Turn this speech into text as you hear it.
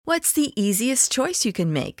What's the easiest choice you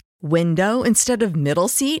can make? Window instead of middle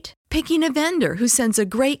seat? Picking a vendor who sends a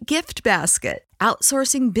great gift basket?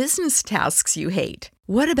 Outsourcing business tasks you hate?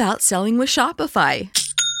 What about selling with Shopify?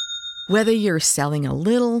 Whether you're selling a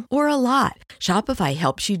little or a lot, Shopify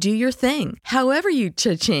helps you do your thing, however you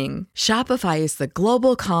cha-ching. Shopify is the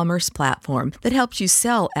global commerce platform that helps you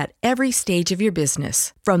sell at every stage of your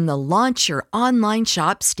business. From the launch your online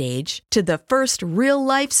shop stage to the first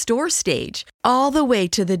real-life store stage, all the way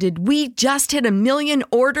to the did we just hit a million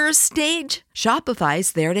orders stage.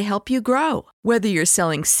 Shopify's there to help you grow. Whether you're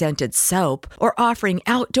selling scented soap or offering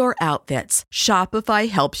outdoor outfits, Shopify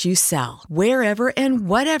helps you sell. Wherever and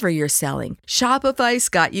whatever you're selling, Shopify's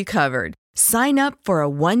got you covered. Sign up for a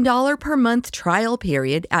 $1 per month trial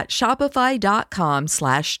period at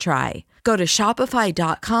shopify.com/try. Go to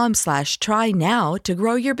shopify.com/try now to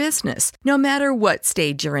grow your business, no matter what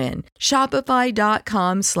stage you're in.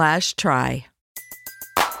 Shopify.com/try.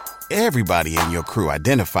 Everybody in your crew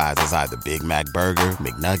identifies as either Big Mac Burger,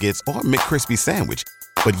 McNuggets, or McCrispy Sandwich.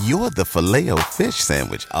 But you're the Filet-O-Fish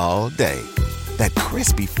Sandwich all day. That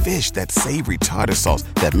crispy fish, that savory tartar sauce,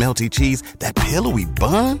 that melty cheese, that pillowy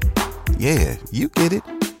bun. Yeah, you get it.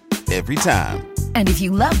 Every time. And if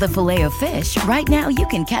you love the Filet-O-Fish, right now you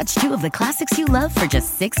can catch two of the classics you love for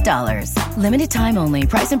just $6. Limited time only.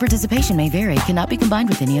 Price and participation may vary. Cannot be combined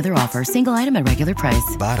with any other offer. Single item at regular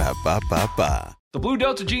price. Ba-da-ba-ba-ba. The Blue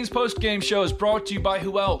Delta Jeans postgame show is brought to you by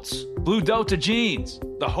who else? Blue Delta Jeans,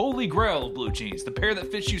 the holy grail of blue jeans, the pair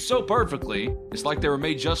that fits you so perfectly, it's like they were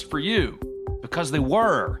made just for you. Because they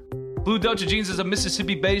were. Blue Delta Jeans is a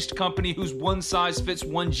Mississippi-based company whose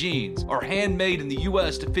one-size-fits-one jeans are handmade in the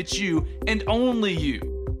U.S. to fit you and only you.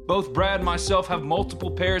 Both Brad and myself have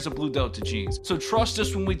multiple pairs of Blue Delta jeans, so trust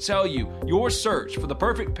us when we tell you your search for the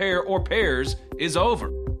perfect pair or pairs is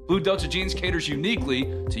over. Blue Delta Jeans caters uniquely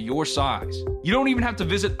to your size. You don't even have to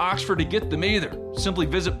visit Oxford to get them either. Simply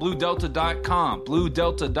visit BlueDelta.com,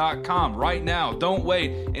 BlueDelta.com right now. Don't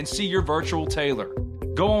wait and see your virtual tailor.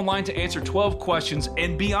 Go online to answer 12 questions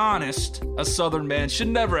and be honest. A Southern man should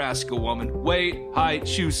never ask a woman weight, height,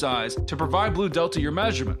 shoe size to provide Blue Delta your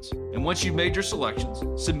measurements. And once you've made your selections,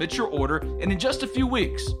 submit your order, and in just a few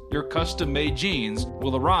weeks, your custom-made jeans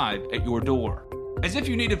will arrive at your door. As if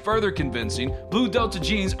you needed further convincing, Blue Delta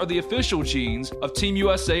jeans are the official jeans of Team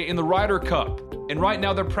USA in the Ryder Cup. And right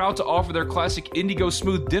now they're proud to offer their classic Indigo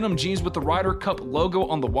Smooth denim jeans with the Ryder Cup logo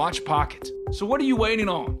on the watch pocket. So what are you waiting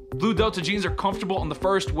on? Blue Delta jeans are comfortable on the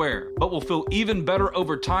first wear, but will feel even better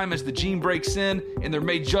over time as the jean breaks in, and they're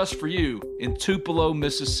made just for you in Tupelo,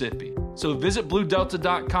 Mississippi. So visit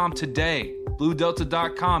BlueDelta.com today.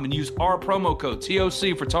 BlueDelta.com and use our promo code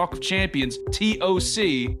TOC for Talk of Champions,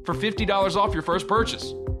 TOC, for $50 off your first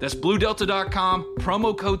purchase. That's BlueDelta.com,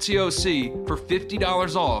 promo code TOC for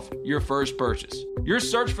 $50 off your first purchase. Your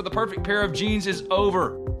search for the perfect pair of jeans is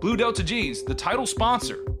over. Blue Delta Jeans, the title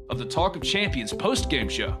sponsor of the Talk of Champions post-game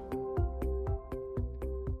show.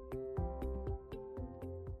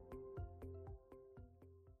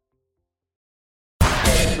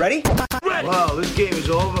 Ready? Ready. Wow, this game is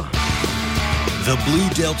over. The Blue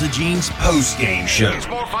Delta Jeans post-game show. It's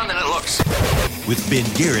more fun than it looks. With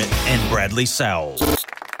Ben Garrett and Bradley Sowell.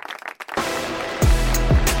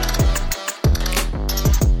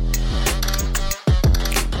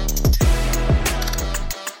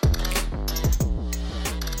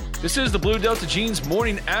 This is the Blue Delta Jeans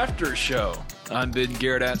Morning After Show. I'm Ben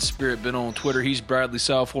Garrett at Spirit Ben on Twitter. He's Bradley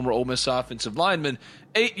Sowell, former Ole Miss offensive lineman,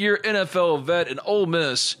 8-year NFL vet, and Ole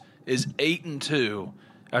Miss is 8-2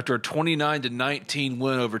 after a 29-19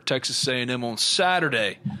 win over Texas A&M on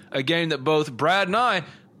Saturday, a game that both Brad and I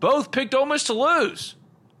both picked Ole Miss to lose,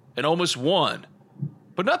 and Ole Miss won.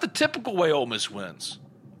 But not the typical way Ole Miss wins.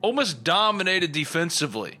 Ole Miss dominated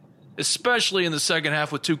defensively, especially in the second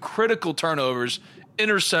half with two critical turnovers,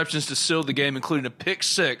 interceptions to seal the game, including a pick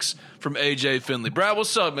six from A.J. Finley. Brad,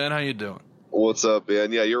 what's up, man? How you doing? What's up,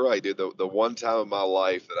 Ben? Yeah, you're right, dude. The one time in my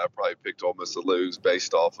life that I probably picked Ole Miss to lose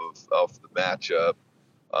based off of the matchup,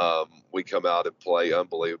 we come out and play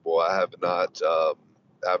unbelievable. I have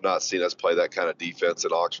not seen us play that kind of defense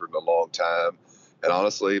in Oxford in a long time. And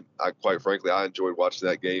honestly, quite frankly, I enjoyed watching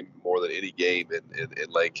that game more than any game in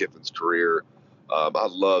Lane Kiffin's career. I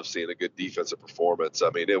love seeing a good defensive performance. I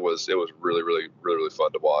mean, it was really, really, really, really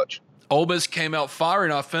fun to watch. Ole Miss came out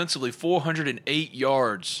firing offensively, 408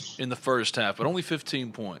 yards in the first half, but only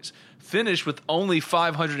 15 points. Finished with only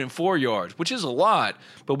 504 yards, which is a lot.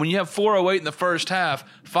 But when you have 408 in the first half,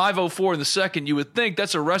 504 in the second, you would think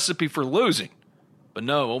that's a recipe for losing. But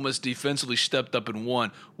no, Ole Miss defensively stepped up and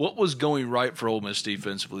won. What was going right for Ole Miss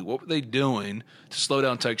defensively? What were they doing to slow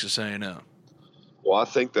down Texas A&M? Well, Well, I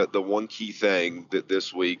think that the one key thing that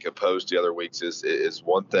this week, opposed to other weeks, is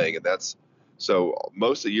one thing, and that's so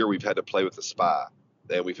most of the year we've had to play with the spy,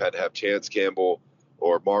 and we've had to have Chance Campbell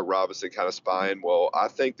or Mark Robinson kind of spying. Well, I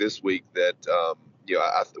think this week that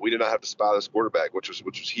we did not have to spy this quarterback, which was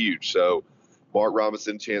huge. So Mark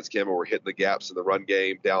Robinson, Chance Campbell were hitting the gaps in the run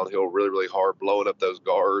game, downhill really, really hard, blowing up those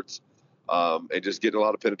guards, and just getting a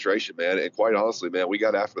lot of penetration, man. And quite honestly, man, we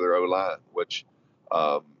got after their O-line, which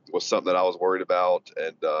was something that I was worried about.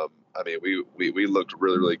 And, we looked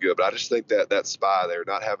really, really good. But I just think that spy there,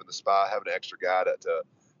 not having the spy, having an extra guy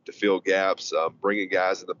to fill gaps, bringing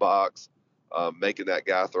guys in the box, making that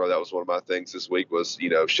guy throw, that was one of my things this week was,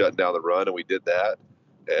 shutting down the run, and we did that.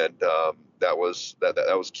 And that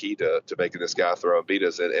was key to making this guy throw and beat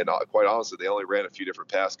us. And quite honestly, they only ran a few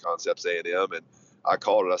different pass concepts, A&M, and I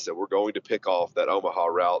called it. I said, we're going to pick off that Omaha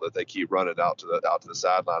route that they keep running out to the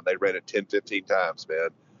sideline. They ran it 10, 15 times, man.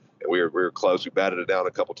 And we were close. We batted it down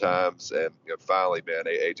a couple times, and finally, man,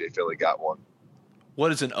 AJ Finley got one.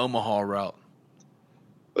 What is an Omaha route?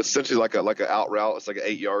 It's essentially like an out route. It's like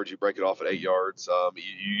 8 yards. You break it off at 8 yards. You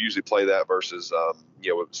usually play that versus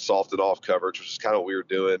with soft and off coverage, which is kind of what we were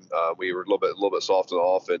doing. We were a little bit soft and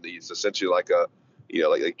off, and it's essentially like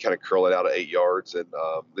like they kind of curl it out at 8 yards, and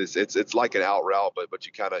it's like an out route, but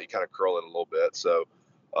you kind of curl it a little bit. So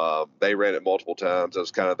they ran it multiple times. That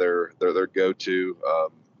was kind of their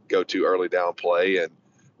go-to early down play, and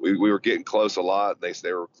we were getting close a lot. And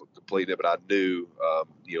they were completing it, but I knew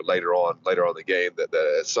later on in the game that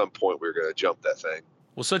at some point we were going to jump that thing.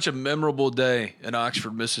 Well, such a memorable day in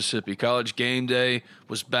Oxford, Mississippi. College Game Day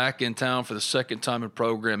was back in town for the second time in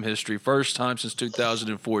program history, first time since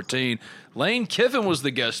 2014. Lane Kiffin was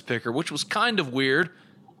the guest picker, which was kind of weird,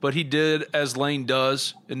 but he did as Lane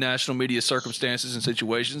does in national media circumstances and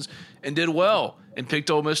situations, and did well, and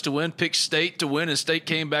picked Ole Miss to win, picked State to win, and State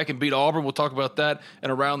came back and beat Auburn. We'll talk about that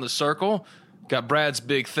and Around the Circle. Got Brad's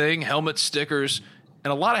big thing, helmet stickers,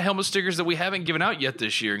 and a lot of helmet stickers that we haven't given out yet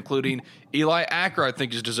this year, including Eli Acker, I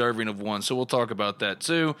think, is deserving of one, so we'll talk about that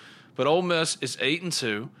too. But Ole Miss is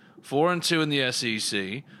 8-2, 4-2 in the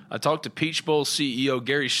SEC. I talked to Peach Bowl CEO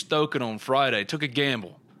Gary Stokan on Friday, took a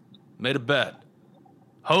gamble, made a bet,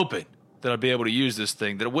 hoping that I'd be able to use this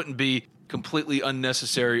thing, that it wouldn't be completely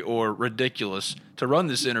unnecessary or ridiculous to run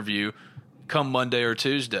this interview come Monday or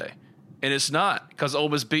Tuesday. And it's not, because Ole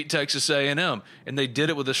Miss beat Texas A&M, and they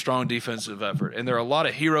did it with a strong defensive effort. And there are a lot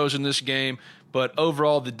of heroes in this game, but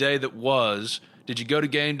overall, the day that was, did you go to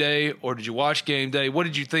game day or did you watch game day? What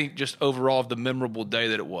did you think just overall of the memorable day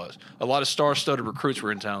that it was? A lot of star-studded recruits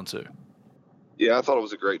were in town too. Yeah, I thought it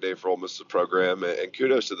was a great day for Ole Miss's program, and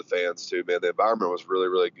kudos to the fans too, man. The environment was really,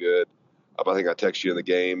 really good. I think I texted you in the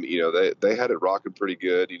game. They had it rocking pretty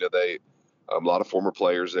good. They a lot of former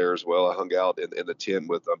players there as well. I hung out in the tent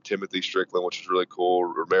with Timothy Strickland, which was really cool.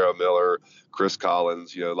 Romero Miller, Chris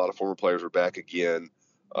Collins. A lot of former players were back again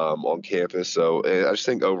on campus. So I just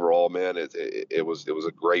think overall, man, it was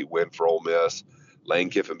a great win for Ole Miss. Lane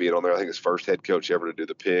Kiffin being on there, I think his first head coach ever to do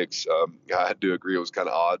the picks. I do agree it was kind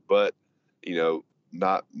of odd, but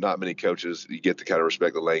not many coaches you get the kind of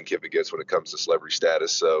respect that Lane Kiffin gets when it comes to celebrity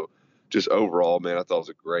status. So just overall, man, I thought it was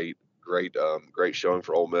a great showing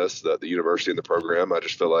for Ole Miss, the university and the program. I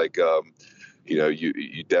just feel like,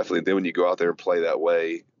 you definitely, then when you go out there and play that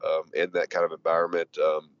way, in that kind of environment,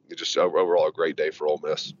 it's just overall a great day for Ole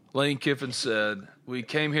Miss. Lane Kiffin said, "We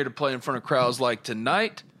came here to play in front of crowds like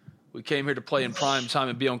tonight. We came here to play in prime time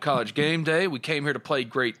and be on College Game Day. We came here to play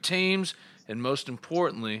great teams. And most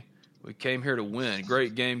importantly, we came here to win.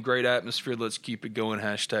 Great game, great atmosphere. Let's keep it going.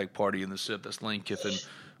 #party in the SIP." That's Lane Kiffin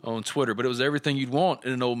on Twitter. But it was everything you'd want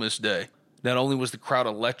in an Ole Miss day. Not only was the crowd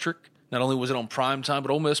electric, not only was it on prime time,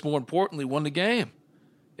 but Ole Miss, more importantly, won the game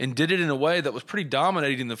and did it in a way that was pretty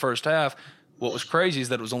dominating in the first half. What was crazy is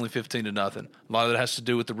that it was only 15-0. A lot of that has to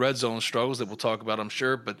do with the red zone struggles that we'll talk about, I'm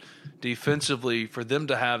sure. But defensively, for them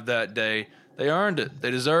to have that day, they earned it.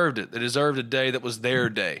 They deserved it. They deserved a day that was their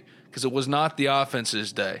day, because it was not the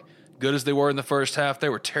offense's day. Good as they were in the first half, they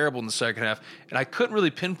were terrible in the second half. And I couldn't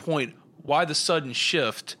really pinpoint why the sudden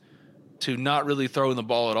shift to not really throwing the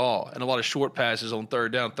ball at all, and a lot of short passes on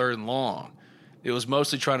third down, third and long. It was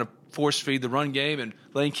mostly trying to force feed the run game, and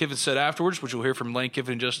Lane Kiffin said afterwards, which we'll hear from Lane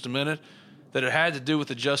Kiffin in just a minute, that it had to do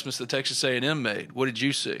with adjustments that Texas A&M made. What did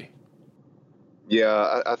you see?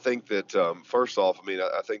 Yeah, I think that, first off,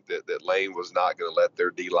 I think that Lane was not going to let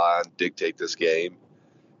their D-line dictate this game.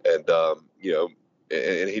 And,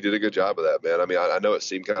 and he did a good job of that, man. I know it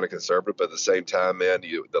seemed kind of conservative, but at the same time, man,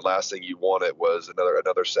 the last thing you wanted was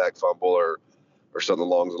another sack fumble or something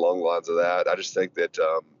along the lines of that. I just think that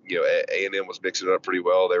A&M was mixing it up pretty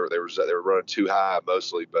well. They were running too high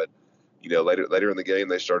mostly, but later in the game,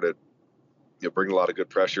 they started, bringing a lot of good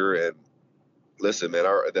pressure. And listen, man,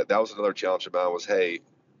 that was another challenge of mine was, hey,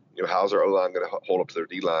 how's our O-line going to hold up to their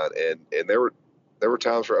D-line? And there were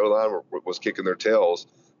times where O-line was kicking their tails,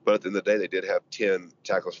 but at the end of the day, they did have 10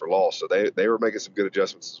 tackles for loss. So they were making some good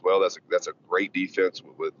adjustments as well. That's a great defense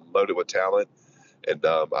loaded with talent. And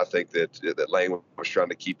I think that Lane was trying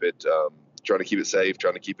to keep it safe,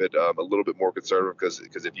 trying to keep it a little bit more conservative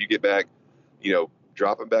because if you get back,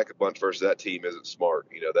 dropping back a bunch versus that team isn't smart.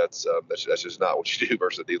 That's just not what you do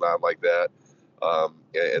versus a D-line like that.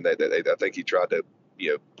 And I think he tried to,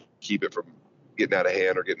 keep it from getting out of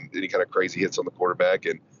hand or getting any kind of crazy hits on the quarterback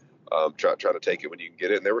and trying to take it when you can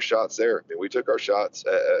get it. And there were shots there. I mean, we took our shots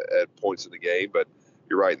at points in the game, but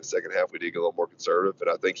you're right. In the second half, we did get a little more conservative. And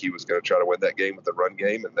I think he was going to try to win that game with the run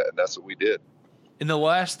game, and that's what we did. In the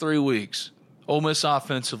last 3 weeks, Ole Miss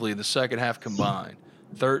offensively, the second half combined,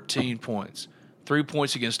 13 points. 3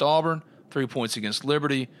 points against Auburn, 3 points against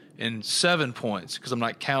Liberty, and 7 points, because I'm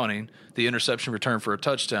not counting the interception return for a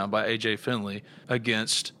touchdown by A.J. Finley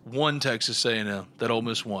against one Texas A&M that Ole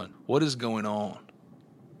Miss won. What is going on?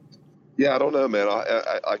 Yeah, I don't know, man.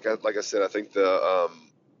 Like I said, I think the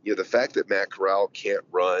fact that Matt Corral can't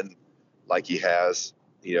run like he has,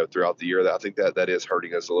 throughout the year, I think that is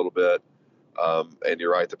hurting us a little bit. And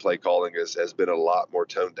you're right, the play calling has been a lot more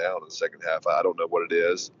toned down in the second half. I don't know what it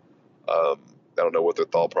is. I don't know what their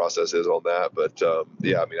thought process is on that, but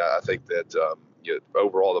I think that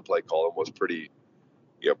overall the play calling was pretty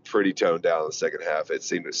toned down in the second half. It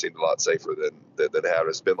seemed a lot safer than having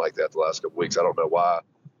it's been like that the last couple weeks. I don't know why,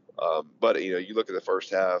 but you look at the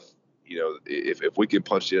first half. If we could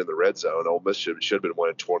punch it in the red zone, Ole Miss should have been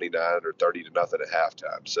winning 29 or 30-0 at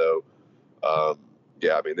halftime. So,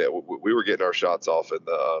 we were getting our shots off in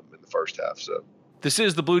the first half. So. This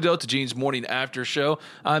is the Blue Delta Jeans Morning After Show.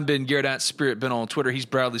 I'm Ben Garrett at Spirit Ben on Twitter. He's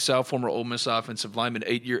Bradley South, former Ole Miss offensive lineman,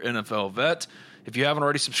 8-year NFL vet. If you haven't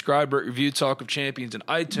already subscribed, rate, review Talk of Champions in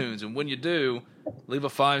iTunes. And when you do, leave a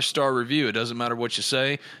 5-star review. It doesn't matter what you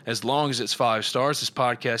say. As long as it's 5 stars, this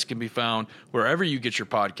podcast can be found wherever you get your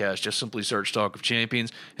podcast. Just simply search Talk of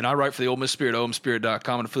Champions. And I write for the Ole Miss Spirit,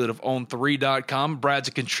 OleMissSpirit.com, an affiliate of On3.com. Brad's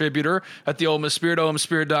a contributor at the Ole Miss Spirit,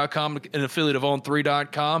 OleMissSpirit.com, an affiliate of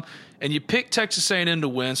On3.com. And you picked Texas A&M to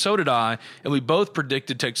win. So did I. And we both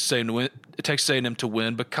predicted Texas A&M to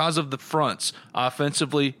win because of the fronts,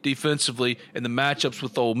 offensively, defensively, and the matchups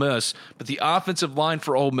with Ole Miss. But the offensive line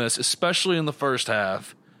for Ole Miss, especially in the first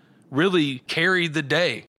half, really carried the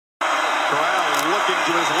day. Corral looking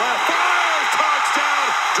to his left. Fires! Touchdown!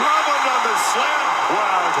 Drummond on the slant.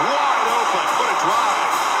 Wow, it's wide open. What a drive.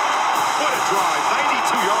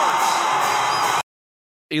 92 yards.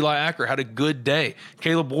 Eli Acker had a good day.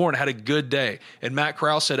 Caleb Warren had a good day. And Matt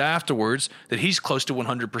Corral said afterwards that he's close to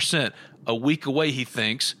 100%. A week away, he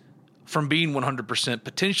thinks, from being 100%,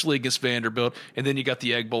 potentially against Vanderbilt. And then you got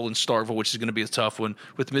the Egg Bowl in Starkville, which is going to be a tough one,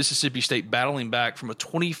 with Mississippi State battling back from a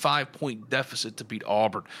 25-point deficit to beat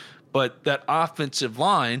Auburn. But that offensive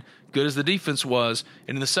line, good as the defense was,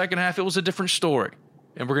 and in the second half, it was a different story.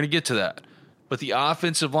 And we're going to get to that. But the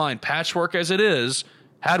offensive line, patchwork as it is,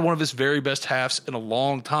 had one of its very best halves in a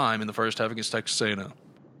long time in the first half against Texas A&M.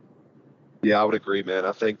 Yeah, I would agree, man.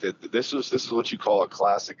 I think that this is what you call a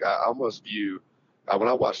classic. I almost view when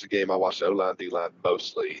I watched the game, I watched O-line, D-line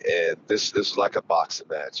mostly, and this is like a boxing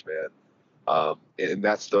match, man. And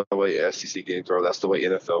that's the way SEC games are. That's the way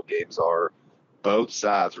NFL games are. Both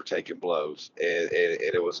sides were taking blows, and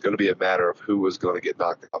it was going to be a matter of who was going to get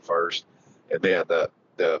knocked out first. And man, the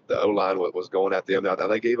O-line was going at them. Now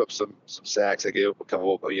they gave up some sacks. They gave up a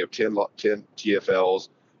couple, 10 TFLs,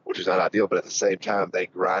 which is not ideal. But at the same time, they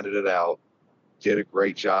grinded it out, did a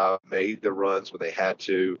great job, made the runs when they had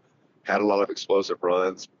to, had a lot of explosive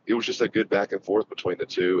runs. It was just a good back and forth between the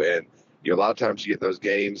two. And a lot of times you get those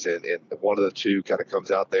games, and one of the two kind of comes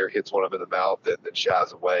out there, hits one of them in the mouth, and then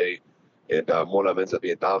shies away. And one of them ends up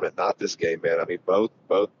being dominant. Not this game, man. I mean, both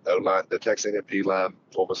O-line, the Texas A&M D-line,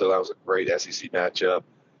 Ole Miss O-line was a great SEC matchup.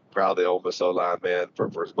 Proud of the Ole Miss O-line, man, for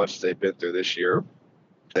as much as they've been through this year.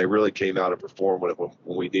 They really came out and performed when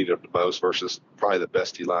we needed them the most versus probably the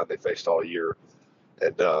best D-line they faced all year.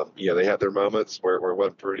 And, they had their moments where it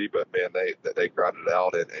wasn't pretty, but, man, they grinded it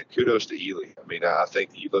out. And kudos to Ely. I mean, I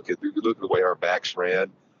think you look at the way our backs ran.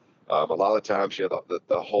 A lot of times,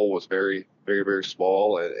 the hole was very, very, very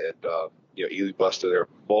small, and Ely busted there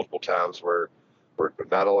multiple times where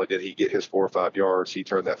not only did he get his 4 or 5 yards, he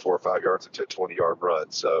turned that 4 or 5 yards into a 20-yard run.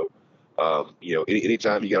 So,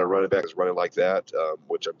 anytime you got a running back that's running like that,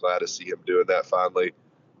 which I'm glad to see him doing that finally,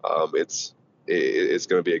 it's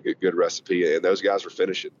going to be a good recipe. And those guys were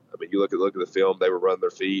finishing. I mean, you look at the film; they were running their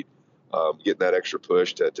feet. getting that extra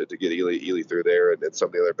push to get Ely through there and some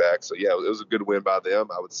of the other backs. So, yeah, it was a good win by them.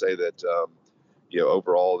 I would say that,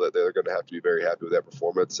 overall that they're going to have to be very happy with that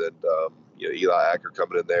performance. And, Eli Acker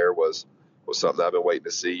coming in there was something I've been waiting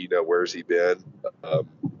to see. Where's he been?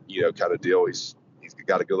 Kind of deal. He's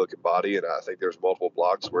got a good-looking body, and I think there's multiple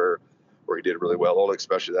blocks where he did really well on,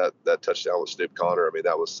 especially that touchdown with Snoop Connor. I mean,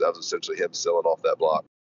 that was essentially him selling off that block.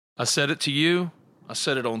 I said it to you, I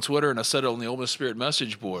said it on Twitter, and I said it on the Ole Miss Spirit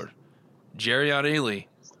message board. Jerrion Ely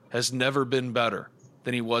has never been better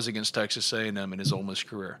than he was against Texas A&M in his Ole Miss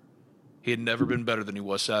career. He had never been better than he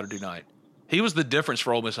was Saturday night. He was the difference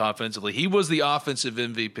for Ole Miss offensively. He was the offensive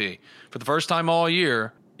MVP. For the first time all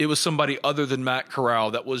year, it was somebody other than Matt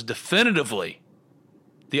Corral that was definitively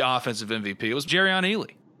the offensive MVP. It was Jerrion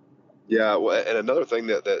Ely. Yeah, well, and another thing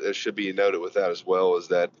that should be noted with that as well is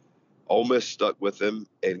that Ole Miss stuck with him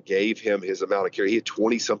and gave him his amount of carry. He had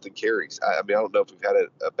 20-something carries. I mean, I don't know if we've had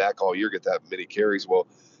a back all year get that many carries. Well,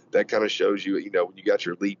 that kind of shows you, when you got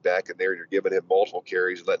your lead back in there and you're giving him multiple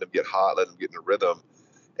carries, letting him get hot, letting him get in a rhythm.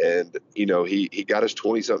 And, he got his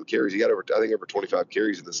 20-something carries. He got over 25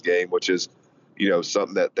 carries in this game, which is,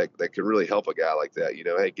 something that can really help a guy like that.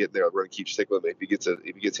 Hey, get in there. We're going to keep sticking with him. If he gets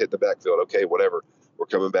hit in the backfield, okay, whatever. We're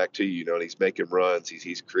coming back to you, and he's making runs.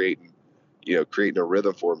 He's creating a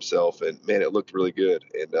rhythm for himself. And, man, it looked really good.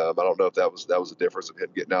 And I don't know if that was the difference of him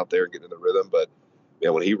getting out there and getting in the rhythm. But,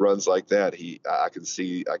 when he runs like that, I can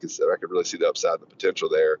really see the upside and the potential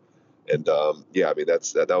there. And,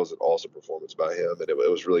 that was an awesome performance by him. And it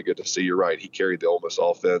was really good to see. You're right. He carried the Ole Miss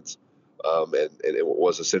offense. And it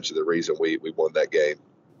was essentially the reason we won that game.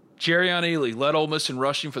 Jerrion Ely led Ole Miss in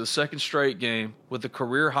rushing for the second straight game with a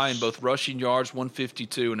career high in both rushing yards,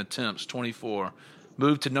 152, and attempts, 24.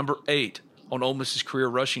 Moved to number 8 on Ole Miss's career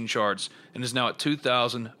rushing charts and is now at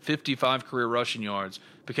 2,055 career rushing yards.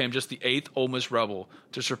 Became just the 8th Ole Miss Rebel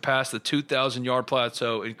to surpass the 2,000-yard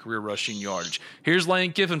plateau in career rushing yardage. Here's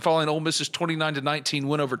Lane Kiffin following Ole Miss's 29-19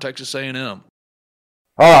 win over Texas A&M. All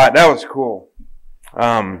right, that was cool.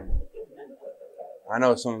 I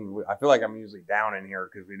know I feel like I'm usually down in here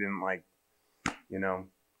because we didn't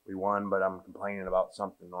we won, but I'm complaining about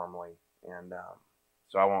something normally. And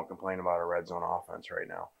so I won't complain about our red zone offense right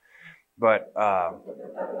now. But they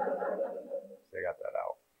got that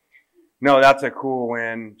out. No, that's a cool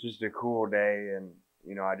win, just a cool day. And,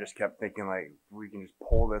 I just kept thinking, we can just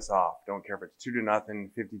pull this off. Don't care if it's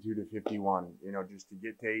 2-0, 52-51, just to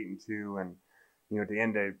get to 8-2 and, to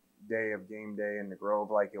end a day of game day in the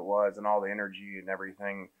Grove like it was and all the energy and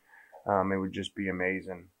everything, it would just be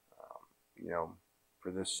amazing,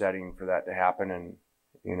 for this setting, for that to happen. And,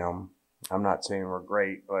 I'm not saying we're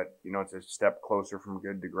great, but, it's a step closer from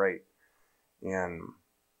good to great. And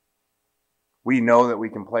we know that we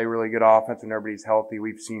can play really good offense when everybody's healthy.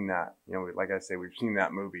 We've seen that. Like I say, we've seen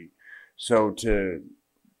that movie. So to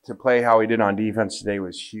play how we did on defense today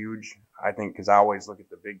was huge, I think, because I always look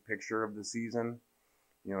at the big picture of the season,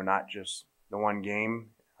 not just the one game.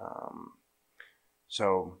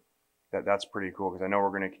 So that's pretty cool because I know we're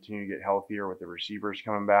going to continue to get healthier with the receivers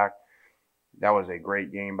coming back. That was a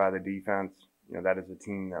great game by the defense. That is a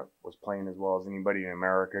team that was playing as well as anybody in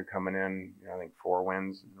America coming in. I think 4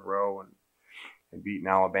 wins in a row and beating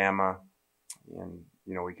Alabama. And,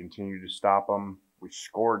 we continue to stop them. We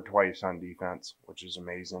scored twice on defense, which is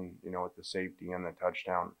amazing, with the safety and the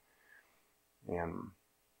touchdown. And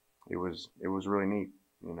it was really neat,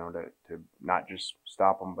 to not just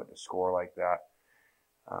stop them, but to score like that.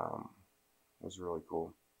 Was really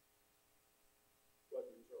cool.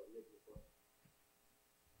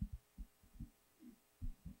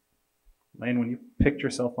 Lane, when you picked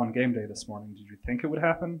yourself on game day this morning, did you think it would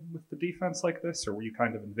happen with the defense like this, or were you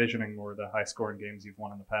kind of envisioning more of the high-scoring games you've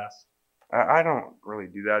won in the past? I don't really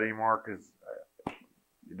do that anymore because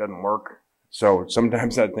it doesn't work. So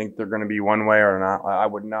sometimes I think they're going to be one way or not. I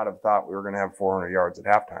would not have thought we were going to have 400 yards at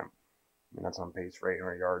halftime. That's on pace for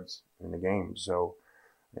 800 yards in the game. So,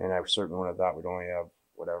 and I certainly would have thought we'd only have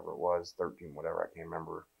whatever it was, 13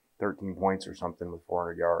 points or something with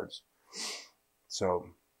 400 yards. So,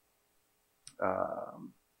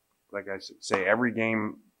 like I say, every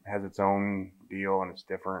game has its own deal and it's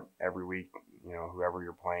different every week, whoever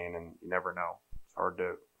you're playing, and you never know.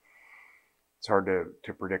 It's hard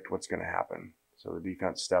to predict what's going to happen. So the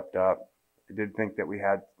defense stepped up. I did think that we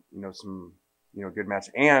had, some, good match.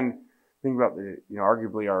 And think about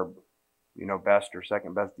arguably our, best or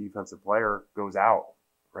second best defensive player goes out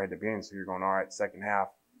right at the beginning. So you're going, all right, second half,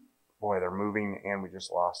 boy, they're moving and we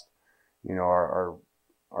just lost,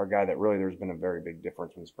 our guy that really there's been a very big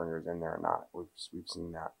difference when Springer's in there or not. We've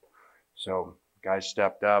seen that. So guys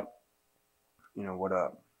stepped up. What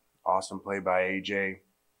a awesome play by AJ.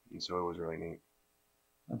 And so it was really neat.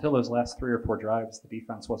 Until those last 3 or 4 drives, the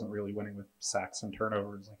defense wasn't really winning with sacks and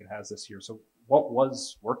turnovers like it has this year. So what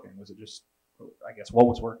was working? Was it just, I guess, what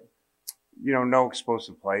was working? No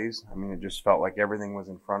explosive plays. I mean, it just felt like everything was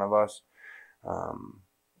in front of us.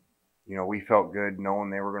 We felt good knowing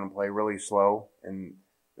they were going to play really slow, and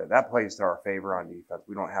that plays to our favor on defense.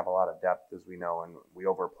 We don't have a lot of depth, as we know, and we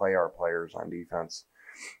overplay our players on defense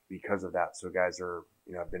because of that. So guys are,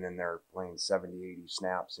 have been in there playing 70, 80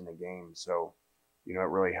 snaps in a game. So, it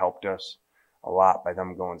really helped us a lot by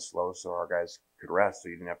them going slow so our guys could rest. So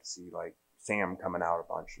you didn't have to see like Sam coming out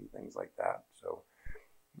a bunch and things like that. So,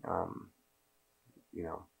 I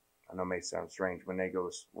know it may sound strange when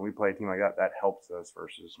we play a team like that, that helps us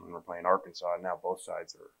versus when we're playing Arkansas. And now both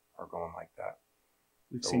sides are going like that.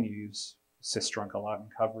 We've seen you use Sistrunk a lot in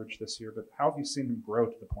coverage this year, but how have you seen him grow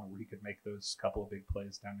to the point where he could make those couple of big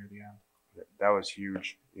plays down near the end? That was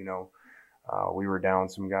huge. We were down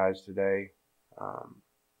some guys today.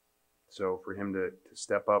 So for him to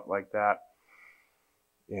step up like that,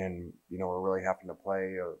 and, we're really having to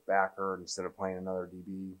play a backer instead of playing another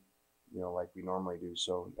DB, like we normally do.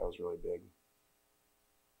 So that was really big.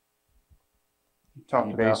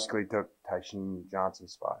 He basically took Tysheen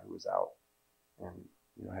Johnson's spot, who was out, and,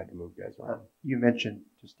 had to move guys around. You mentioned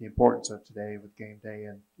just the importance of today with game day,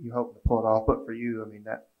 and you hope to pull it off. But for you, I mean,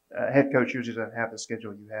 that head coach usually doesn't have the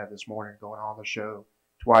schedule you have this morning, going on the show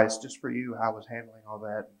twice. Just for you, how was handling all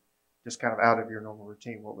that? Just kind of out of your normal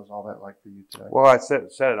routine, what was all that like for you today? Well, I said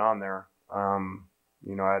it on there. I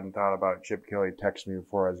hadn't thought about it. Chip Kelly texted me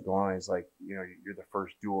before I was going. He's like, you're the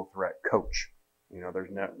first dual threat coach.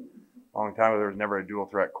 There's a long time ago, there was never a dual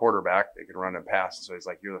threat quarterback that could run and pass. So he's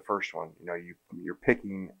like, you're the first one. You're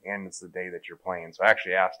picking, and it's the day that you're playing. So I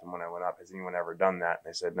actually asked him when I went up, has anyone ever done that?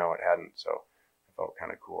 And they said no, it hadn't. So I felt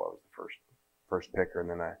kind of cool. I was the first picker, and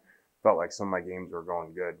then I felt like some of my games were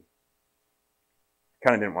going good.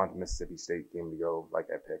 Kind of didn't want the Mississippi State game to go like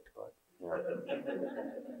I picked, but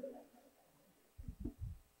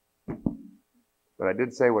But I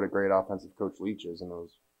did say what a great offensive coach Leach is, and it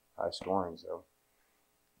was high scoring. So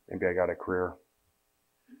maybe I got a career.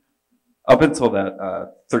 Up until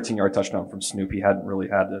that 13-yard touchdown from Snoop, he hadn't really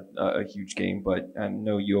had a huge game. But I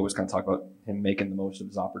know you always kind of talk about him making the most of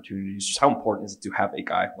his opportunities. Just how important is it to have a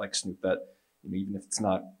guy like Snoop that, even if it's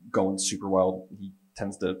not going super well, he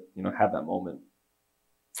tends to, have that moment?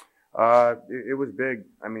 It was big.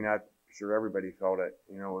 I mean, I'm sure everybody felt it.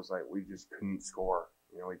 It was like we just couldn't score.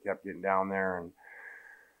 We kept getting down there, and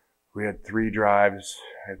we had 3 drives.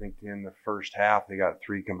 I think in the first half, they got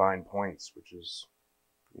 3 combined points, which is,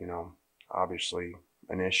 obviously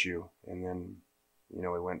an issue. And then, we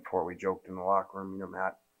went for it. We joked in the locker room,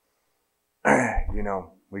 Matt,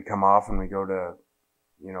 we come off and we go to,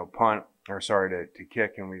 to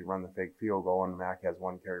kick, and we run the fake field goal, and Mac has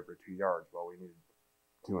 1 carry for 2 yards. Well, we needed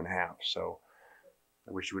 2.5. So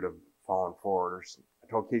I wish he would have fallen forward. Or I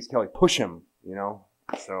told Case Kelly, push him,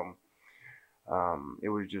 So it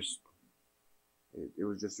was just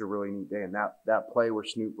a really neat day. And that play where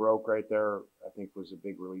Snoop broke right there, I think was a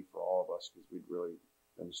big relief for all of us, because we'd really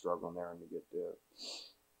been struggling there, and to get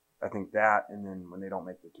I think that, and then when they don't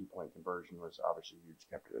make the 2-point conversion was obviously huge,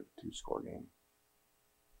 kept it a 2-score game.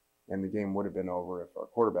 And the game would have been over if our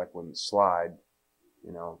quarterback wouldn't slide,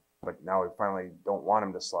 but now we finally don't want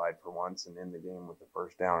him to slide for once, and end the game with the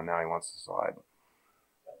first down, and now he wants to slide.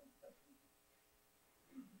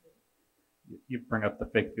 You bring up the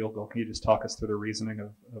fake field goal. Can you just talk us through the reasoning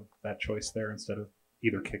of that choice there instead of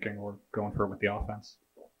either kicking or going for it with the offense?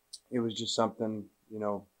 It was just something,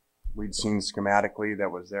 we'd seen schematically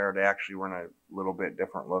that was there. They actually were in a little bit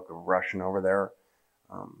different look of rushing over there,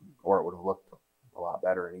 or it would have looked a lot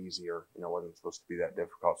better and easier. It wasn't supposed to be that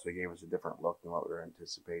difficult, so they gave us a different look than what we were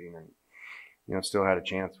anticipating, and still had a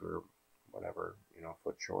chance. We were,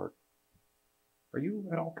 foot short. Are you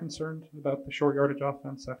at all concerned about the short yardage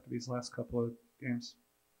offense after these last couple of games?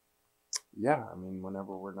 Yeah, I mean,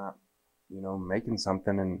 whenever we're not, making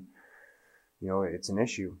something, and, it's an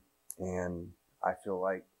issue. And I feel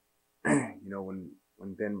like, when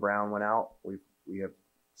Ben Brown went out, we have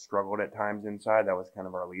struggled at times inside. That was kind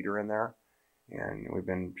of our leader in there. And we've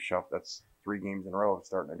been shoved. That's 3 games in a row of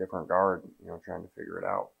starting a different guard, trying to figure it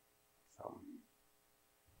out. So.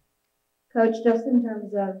 Coach, just in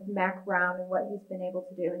terms of Mac Brown and what he's been able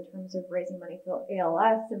to do in terms of raising money for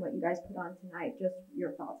ALS and what you guys put on tonight, just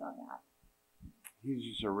your thoughts on that. He's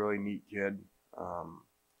just a really neat kid.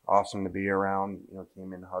 Awesome to be around.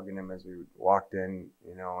 Came in hugging him as we walked in,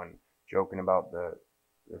 and joking about the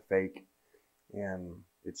fake. And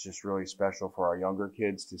it's just really special for our younger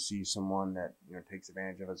kids to see someone that, takes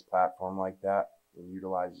advantage of his platform like that and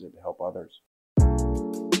utilizes it to help others.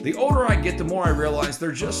 The older I get, the more I realize there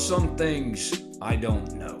are just some things I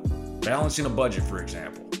don't know. Balancing a budget, for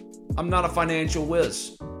example. I'm not a financial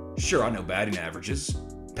whiz. Sure, I know batting averages,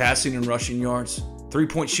 passing and rushing yards,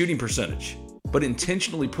 three-point shooting percentage. But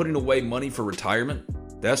intentionally putting away money for retirement?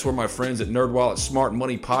 That's where my friends at NerdWallet's Smart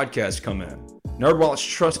Money Podcast come in. NerdWallet's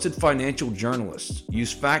trusted financial journalists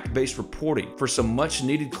use fact-based reporting for some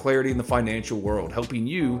much-needed clarity in the financial world, helping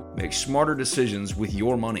you make smarter decisions with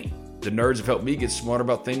your money. The nerds have helped me get smart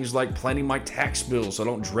about things like planning my tax bill so I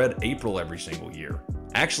don't dread April every single year.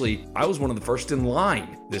 Actually, I was one of the first in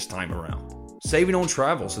line this time around. Saving on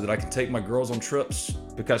travel so that I can take my girls on trips,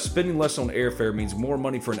 because spending less on airfare means more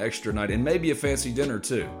money for an extra night and maybe a fancy dinner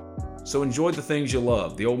too. So enjoy the things you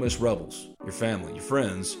love, the Ole Miss Rebels, your family, your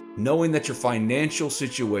friends, knowing that your financial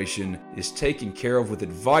situation is taken care of with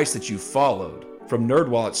advice that you followed from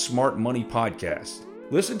NerdWallet's Smart Money Podcast.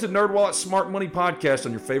 Listen to NerdWallet's Smart Money Podcast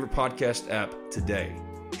on your favorite podcast app today.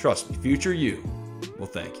 Trust me, future you will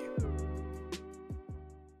thank you.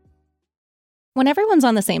 When everyone's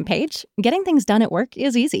on the same page, getting things done at work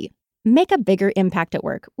is easy. Make a bigger impact at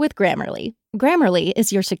work with Grammarly. Grammarly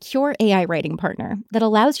is your secure AI writing partner that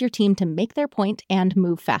allows your team to make their point and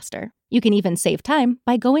move faster. You can even save time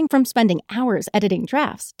by going from spending hours editing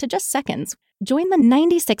drafts to just seconds. Join the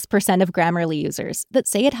 96% of Grammarly users that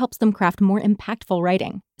say it helps them craft more impactful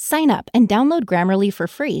writing. Sign up and download Grammarly for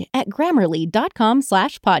free at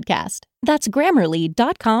Grammarly.com/podcast. That's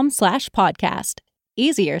Grammarly.com/podcast.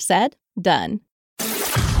 Easier said, done.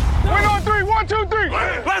 We're on three. 1, 2, 3.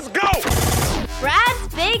 Let's go. Brad's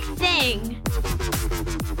big thing.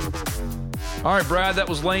 All right, Brad, that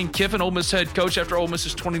was Lane Kiffin, Ole Miss head coach, after Ole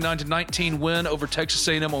Miss's 29-19 win over Texas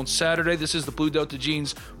A&M on Saturday. This is the Blue Delta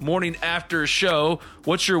Jeans morning after show.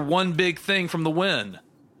 What's your one big thing from the win?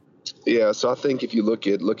 Yeah, so I think if you look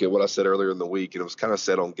at what I said earlier in the week, and it was kind of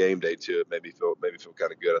said on game day too, it made me feel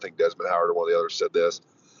kind of good. I think Desmond Howard and one of the others said this.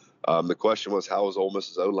 The question was, how was Ole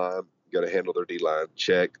Miss's O-line going to handle their D-line?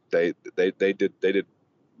 Check. They did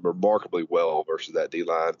remarkably well versus that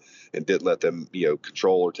D-line and didn't let them,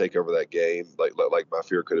 control or take over that game like my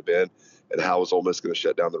fear could have been. And how was Ole Miss going to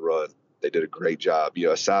shut down the run? They did a great job.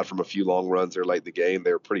 Aside from a few long runs there late in the game,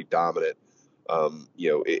 they were pretty dominant,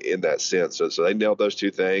 in that sense. So they nailed those two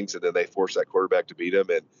things, and then they forced that quarterback to beat him.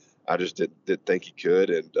 And I just didn't think he could.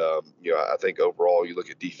 And, I think overall you look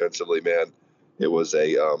at defensively, man, it was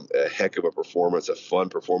a heck of a performance, a fun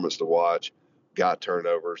performance to watch. Got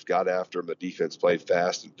turnovers, got after him. The defense played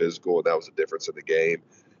fast and physical, and that was the difference in the game.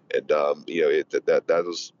 And those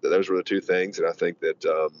were the two things. And I think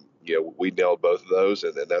that we nailed both of those,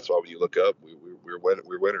 and that's why when you look up, we're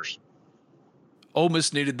winners. Ole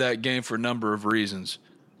Miss needed that game for a number of reasons.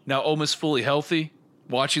 Now, Ole Miss fully healthy.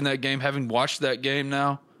 Watching that game, having watched that game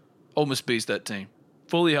now, Ole Miss beats that team.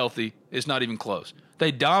 Fully healthy, it's not even close.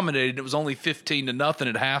 They dominated. It was only 15-0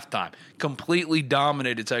 at halftime. Completely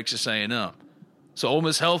dominated Texas A&M. So Ole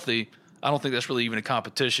Miss healthy, I don't think that's really even a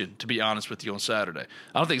competition, to be honest with you, on Saturday.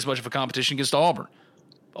 I don't think it's much of a competition against Auburn.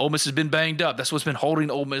 Ole Miss has been banged up. That's what's been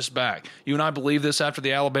holding Ole Miss back. You and I believe this after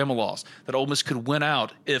the Alabama loss, that Ole Miss could win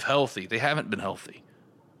out if healthy. They haven't been healthy.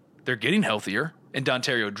 They're getting healthier. And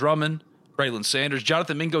Dontario Drummond, Braylon Sanders,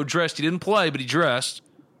 Jonathan Mingo dressed. He didn't play, but he dressed.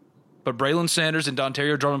 But Braylon Sanders and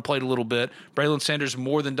Dontario Drummond played a little bit. Braylon Sanders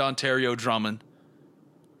more than Dontario Drummond.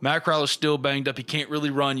 Matt Crowell's still banged up. He can't really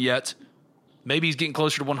run yet. Maybe he's getting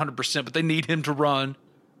closer to 100%, but they need him to run.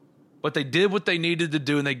 But they did what they needed to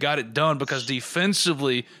do, and they got it done because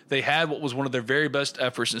defensively they had what was one of their very best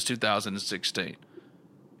efforts since 2016.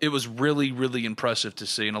 It was really, really impressive to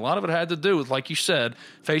see. And a lot of it had to do with, like you said,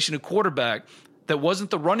 facing a quarterback that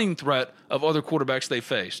wasn't the running threat of other quarterbacks they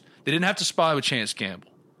faced. They didn't have to spy with Chance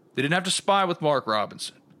Campbell. They didn't have to spy with Mark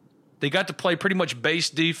Robinson. They got to play pretty much base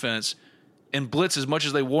defense and blitz as much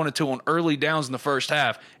as they wanted to on early downs in the first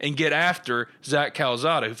half and get after Zach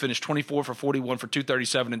Calzada, who finished 24 for 41 for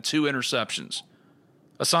 237 and 2 interceptions.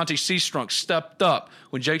 Asante Seastrunk stepped up.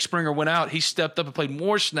 When Jake Springer went out, he stepped up and played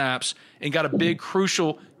more snaps and got a big,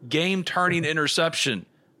 crucial, game-turning interception.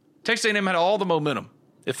 Texas A&M had all the momentum,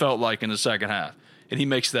 it felt like, in the second half, and he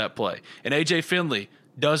makes that play. And A.J. Finley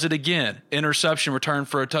does it again. Interception return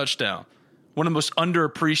for a touchdown. One of the most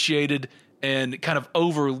underappreciated and kind of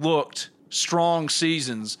overlooked strong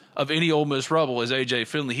seasons of any Ole Miss Rebel is A.J.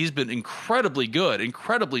 Finley. He's been incredibly good,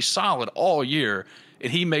 incredibly solid all year,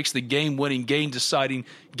 and he makes the game-winning, game-deciding,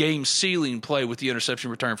 game-sealing play with the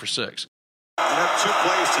interception return for 6. You have 2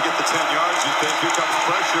 plays to get the 10 yards. You think here comes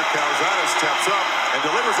pressure. Calzada steps up and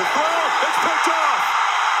delivers a throw. It's picked off.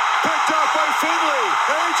 Picked off by Finley.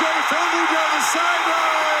 A.J. Finley down the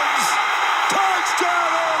sidelines. Touchdown,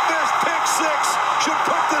 Ole Miss. Pick 6 should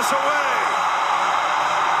put this away.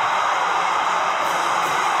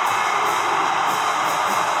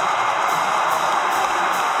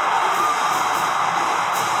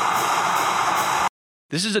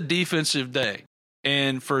 This is a defensive day.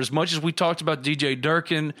 And for as much as we talked about DJ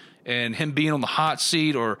Durkin and him being on the hot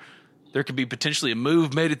seat, or there could be potentially a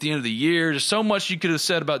move made at the end of the year, there's so much you could have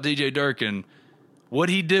said about DJ Durkin. What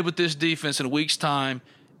he did with this defense in a week's time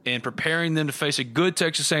and preparing them to face a good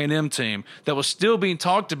Texas A&M team that was still being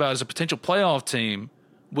talked about as a potential playoff team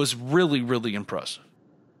was really, really impressive.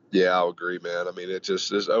 Yeah, I agree, man. I mean, it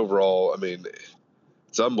just overall, I mean,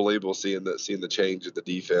 it's unbelievable seeing the change in the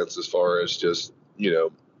defense as far as just,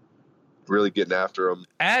 really getting after them.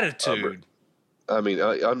 Attitude. I mean,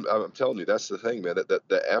 I'm telling you, that's the thing, man. That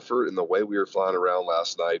the effort and the way we were flying around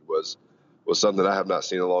last night was something I have not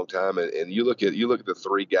seen in a long time. And you look at the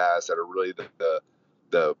three guys that are really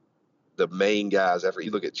the main guys.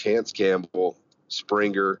 You look at Chance Campbell,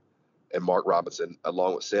 Springer, and Mark Robinson,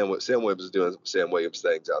 along with Sam Williams is doing Sam Williams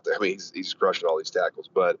things out there. I mean, he's crushing all these tackles.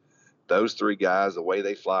 But those three guys, the way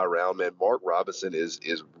they fly around, man, Mark Robinson is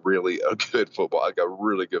really a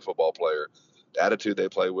really good football player. The attitude they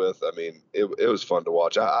play with, I mean, it was fun to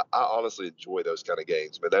watch. I honestly enjoy those kind of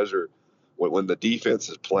games, man. Those are when the defense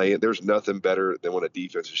is playing. There's nothing better than when a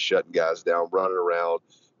defense is shutting guys down, running around,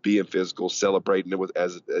 being physical, celebrating it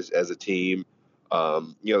as a team.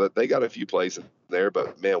 That they got a few plays in there,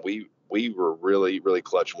 but man, we were really, really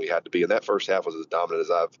clutch when we had to be. And that first half was as dominant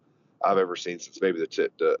as I've ever seen since maybe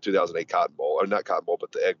the 2008 Cotton Bowl, or not Cotton Bowl,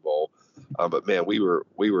 but the Egg Bowl. But man, we were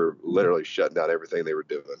literally shutting down everything they were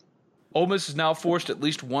doing. Ole Miss has now forced at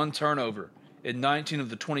least one turnover in 19 of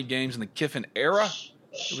the 20 games in the Kiffin era.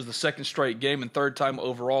 It was the second straight game and third time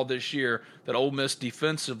overall this year that Ole Miss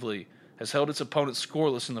defensively has held its opponents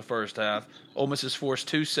scoreless in the first half. Ole Miss has forced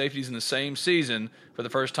two safeties in the same season for the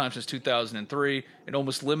first time since 2003, and Ole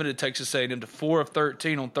Miss limited Texas A&M to 4 of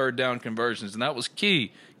 13 on third down conversions, and that was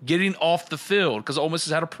key, getting off the field, because Ole Miss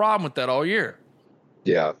has had a problem with that all year.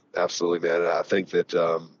 Yeah, absolutely, man. And I think that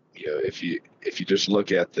if you just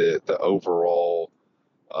look at the overall,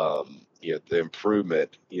 the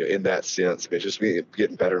improvement, in that sense, it's just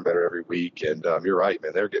getting better and better every week. And you're right,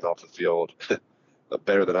 man. They're getting off the field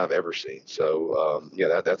better than I've ever seen. So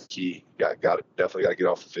that's key. Definitely got to get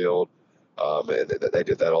off the field, and they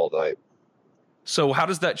did that all night. So how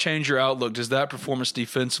does that change your outlook? Does that performance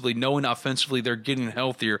defensively, knowing offensively they're getting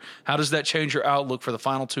healthier, how does that change your outlook for the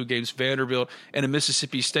final two games, Vanderbilt and a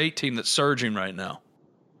Mississippi State team that's surging right now?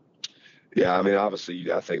 Yeah, I mean,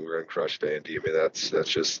 obviously, I think we're going to crush Vandy. I mean, that's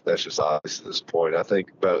just obvious at this point. I think,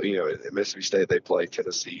 but at Mississippi State they play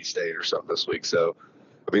Tennessee State or something this week. So,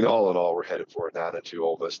 I mean, all in all, we're headed for a 9-2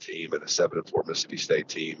 Ole Miss team and a 7-4 Mississippi State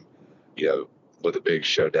team. With a big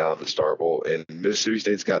showdown in Starkville, and Mississippi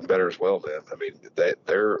State's gotten better as well, man. I mean,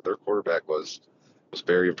 their quarterback was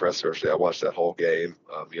very impressive. Actually, I watched that whole game.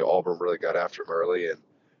 Auburn really got after him early, and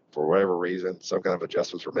for whatever reason, some kind of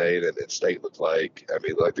adjustments were made, and State looked like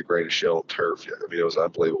the greatest show on turf. I mean, it was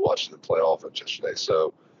unbelievable watching them play offense yesterday.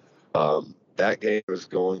 So that game is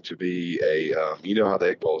going to be how the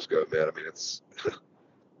Egg Bowls go, man. I mean,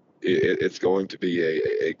 it's going to be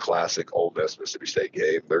a classic Ole Miss Mississippi State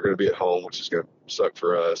game. They're going to be at home, which is going to suck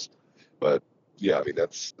for us. But yeah, I mean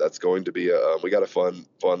that's going to be we got a fun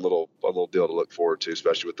little deal to look forward to,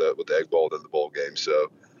 especially with the Egg Bowl and the bowl game.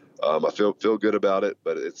 So I feel good about it.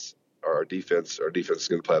 But it's our defense. Our defense is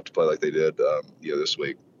going to have to play like they did this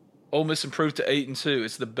week. Ole Miss improved to 8-2.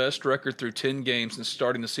 It's the best record through 10 games since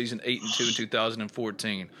starting the season 8-2 in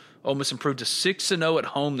 2014. Ole Miss improved to 6-0 at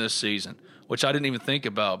home this season, which I didn't even think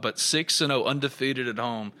about, but 6-0 undefeated at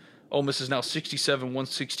home. Ole Miss is now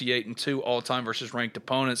 67-168-2 all-time versus ranked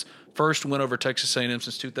opponents. First win over Texas A&M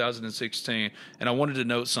since 2016. And I wanted to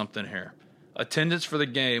note something here. Attendance for the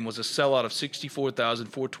game was a sellout of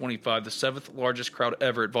 64,425, the seventh largest crowd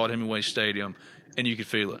ever at Vaught-Hemingway Stadium, and you could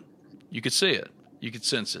feel it. You could see it. You could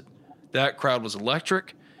sense it. That crowd was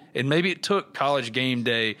electric. And maybe it took College game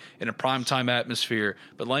day in a primetime atmosphere,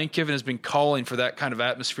 but Lane Kiffin has been calling for that kind of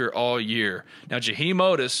atmosphere all year. Now, Jaheim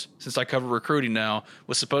Otis, since I cover recruiting now,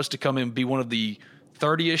 was supposed to come in and be one of the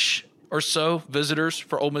 30-ish or so visitors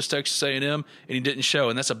for Ole Miss Texas A&M, and he didn't show,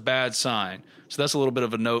 and that's a bad sign. So that's a little bit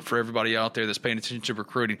of a note for everybody out there that's paying attention to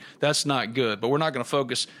recruiting. That's not good, but we're not going to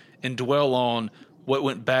focus and dwell on what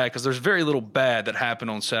went bad, because there's very little bad that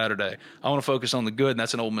happened on Saturday. I want to focus on the good, and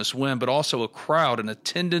that's an Ole Miss win, but also a crowd, an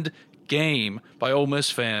attended game by Ole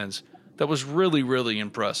Miss fans that was really, really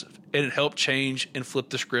impressive. And it helped change and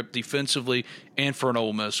flip the script defensively and for an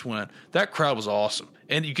Ole Miss win. That crowd was awesome.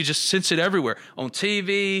 And you could just sense it everywhere. On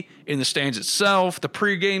TV, in the stands itself, the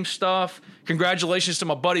pregame stuff. Congratulations to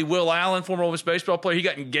my buddy Will Allen, former Ole Miss baseball player. He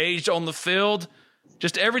got engaged on the field.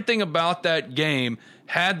 Just everything about that game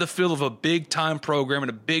had the feel of a big-time program and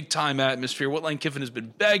a big-time atmosphere, what Lane Kiffin has been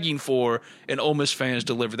begging for, and Ole Miss fans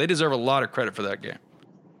delivered. They deserve a lot of credit for that game.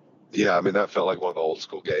 Yeah, I mean, that felt like one of the old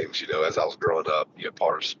school games, as I was growing up,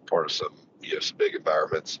 part of some, some big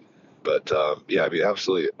environments. But, yeah, I mean,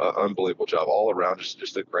 absolutely unbelievable job all around.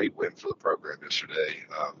 Just a great win for the program yesterday.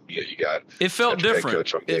 You got it felt your head different.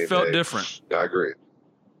 coach on game It felt day. different. I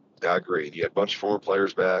agree. You had a bunch of former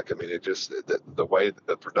players back. I mean, it just the way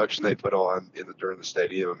the production they put on during the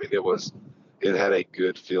stadium. I mean, it had a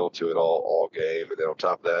good feel to it all game. And then on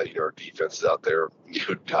top of that, our defense is out there,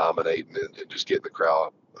 dominating and just getting the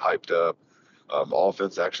crowd hyped up.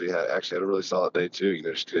 Offense actually had a really solid day too.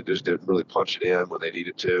 Just didn't really punch it in when they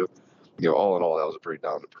needed to. All in all, that was a pretty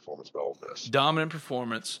dominant performance by Ole Miss. Dominant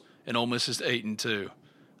performance, and Ole Miss is 8-2.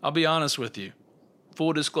 I'll be honest with you.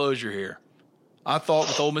 Full disclosure here. I thought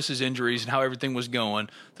with Ole Miss's injuries and how everything was going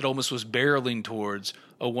that Ole Miss was barreling towards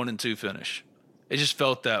a 1-2 finish. It just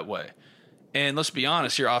felt that way. And let's be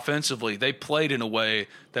honest here, offensively, they played in a way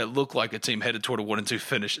that looked like a team headed toward a 1-2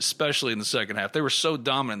 finish, especially in the second half. They were so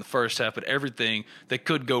dominant in the first half, but everything that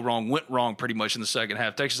could go wrong went wrong pretty much in the second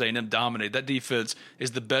half. Texas A&M dominated. That defense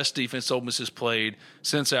is the best defense Ole Miss has played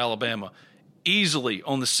since Alabama. Easily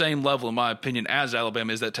on the same level, in my opinion, as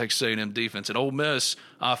Alabama is that Texas A&M defense. And Ole Miss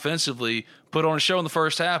offensively put on a show in the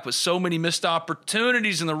first half, but so many missed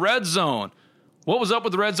opportunities in the red zone. What was up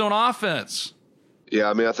with the red zone offense? Yeah,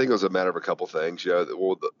 I mean, I think it was a matter of a couple things.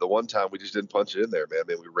 The one time we just didn't punch it in there, man. I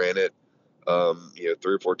mean, we ran it,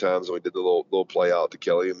 3 or 4 times, and we did the little play out to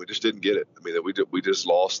Kelly, and we just didn't get it. I mean, we just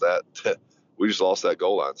lost that. We just lost that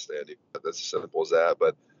goal line standing. That's as simple as that.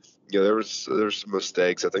 But there's some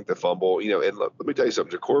mistakes. I think the fumble. And let me tell you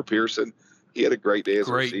something. Ja'Cour Pearson, he had a great day as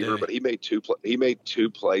a receiver, but he made two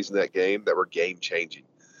plays in that game that were game changing.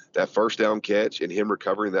 That first down catch and him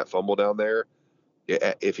recovering that fumble down there.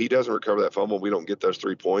 If he doesn't recover that fumble, we don't get those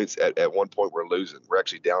 3 points. At one point, we're losing. We're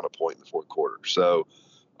actually down a point in the fourth quarter. So,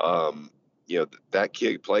 that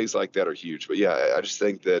kid plays like that are huge. But yeah, I just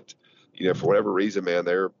think that, for whatever reason, man,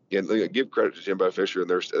 give credit to Jimbo Fisher and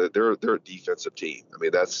they're a defensive team. I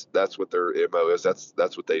mean, that's what their MO is.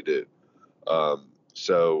 That's what they do.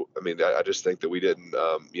 So, I mean, I just think that we didn't,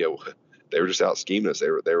 they were just out scheming us.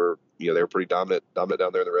 They were pretty dominant down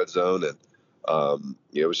there in the red zone, and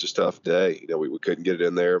it was just a tough day. We couldn't get it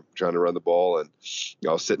in there trying to run the ball. And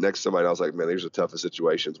I was sitting next to somebody, and I was like, man, these are the toughest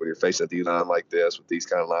situations when you're facing a D-line like this with these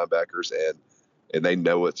kind of linebackers, and they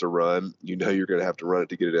know it's a run. You're going to have to run it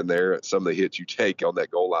to get it in there. Some of the hits you take on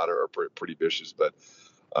that goal line are pretty vicious. But,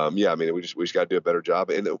 yeah, I mean, we just got to do a better job.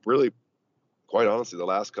 And really, quite honestly, the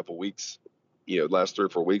last couple of weeks, last 3 or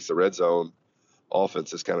 4 weeks, the red zone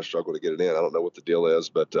offense has kind of struggled to get it in. I don't know what the deal is,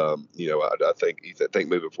 but I think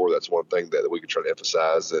moving forward, that's one thing that we can try to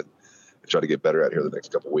emphasize and try to get better at here the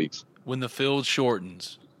next couple of weeks. When the field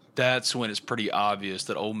shortens, that's when it's pretty obvious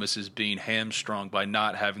that Ole Miss is being hamstrung by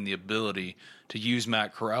not having the ability to use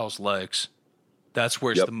Matt Corral's legs. That's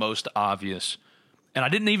where it's the most obvious. And I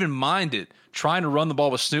didn't even mind it trying to run the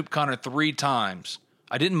ball with Snoop Conner 3 times.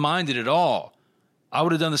 I didn't mind it at all. I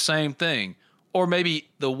would have done the same thing. Or maybe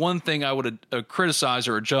the one thing I would criticize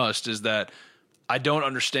or adjust is that I don't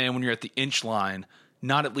understand when you're at the inch line,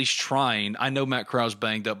 not at least trying. I know Matt Corral's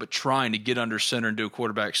banged up, but trying to get under center and do a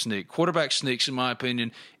quarterback sneak. Quarterback sneaks, in my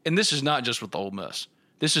opinion, and this is not just with Ole Miss.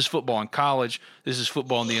 This is football in college. This is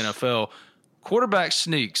football in the NFL. Quarterback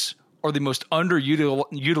sneaks are the most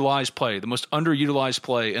underutilized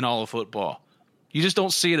play in all of football. You just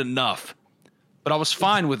don't see it enough. But I was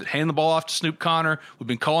fine with it. Hand the ball off to Snoop Conner. We've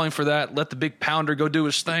been calling for that. Let the big pounder go do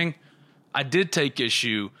his thing. I did take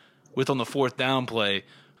issue with, on the 4th down play,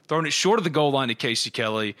 throwing it short of the goal line to Casey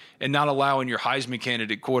Kelly and not allowing your Heisman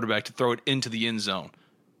candidate quarterback to throw it into the end zone.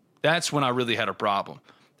 That's when I really had a problem.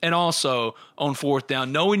 And also, on 4th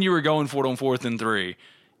down, knowing you were going for it on 4th and 3,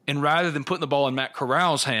 and rather than putting the ball in Matt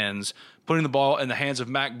Corral's hands, putting the ball in the hands of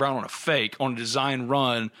Mac Brown on a design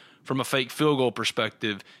run from a fake field goal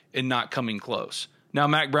perspective and not coming close. Now,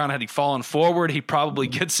 Mac Brown, had he fallen forward, he probably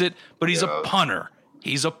gets it, but he's a punter.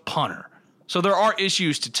 He's a punter. So there are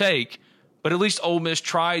issues to take, but at least Ole Miss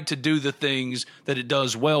tried to do the things that it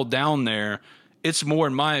does well down there. It's more,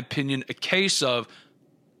 in my opinion, a case of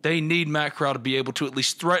they need Matt Corral to be able to at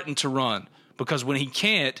least threaten to run, because when he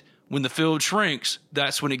can't, when the field shrinks,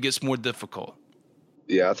 that's when it gets more difficult.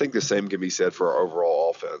 Yeah, I think the same can be said for our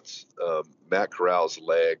overall offense. Matt Corral's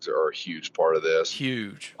legs are a huge part of this.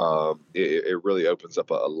 Huge. It really opens up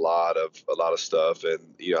a lot of stuff, and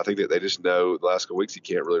I think that they just know the last couple weeks he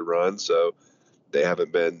can't really run, so they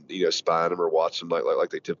haven't been spying him or watching him like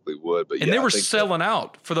they typically would. But they were selling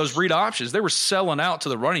out for those read options. They were selling out to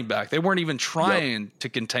the running back. They weren't even trying to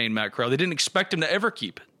contain Matt Corral. They didn't expect him to ever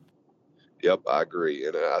keep it. Yep, I agree,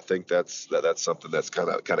 and I think that's something that's kind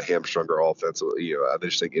of hamstrung our offense. I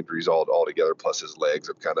just think injuries all together, plus his legs,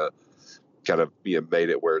 have kind of made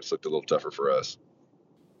it where it's looked a little tougher for us.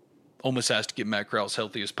 Ole Miss has to get Matt Corral as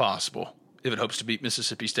healthy as possible if it hopes to beat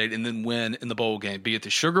Mississippi State and then win in the bowl game, be it the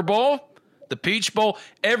Sugar Bowl, the Peach Bowl.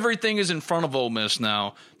 Everything is in front of Ole Miss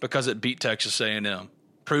now because it beat Texas A&M.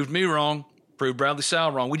 Proved me wrong. Proved Bradley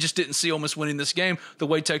Sowell wrong. We just didn't see Ole Miss winning this game the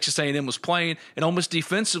way Texas A&M was playing, and Ole Miss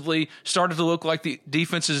defensively started to look like the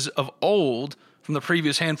defenses of old from the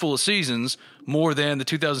previous handful of seasons more than the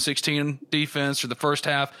 2016 defense or the first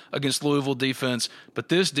half against Louisville defense. But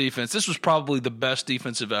this was probably the best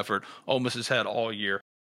defensive effort Ole Miss has had all year.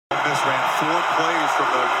 Ole Miss ran 4 plays from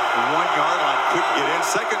the 1-yard line, couldn't get in.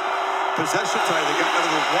 Second possession tonight, they got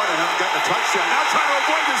another one and haven't gotten a touchdown. Now trying to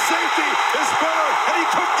avoid the safety is Spiller, and he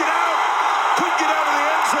couldn't get out. Couldn't get out of the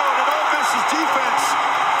end zone, and Ole Miss's defense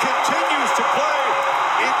continues to play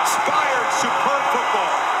inspired, superb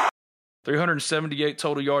football. 378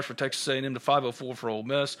 total yards for Texas A&M to 504 for Ole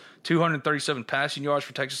Miss. 237 passing yards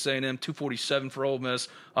for Texas A&M, 247 for Ole Miss.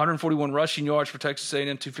 141 rushing yards for Texas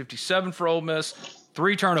A&M, 257 for Ole Miss.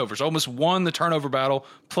 3 turnovers. Ole Miss won the turnover battle,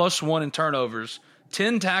 +1 in turnovers.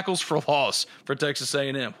 10 tackles for loss for Texas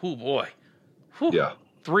A&M. Oh, boy. Whew. Yeah.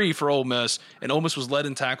 3 for Ole Miss, and Ole Miss was led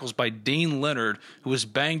in tackles by Dean Leonard, who was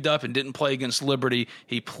banged up and didn't play against Liberty.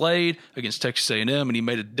 He played against Texas A&M, and he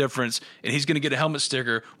made a difference, and he's going to get a helmet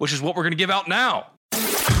sticker, which is what we're going to give out now.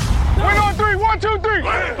 Win on 3, 1, 2, 3.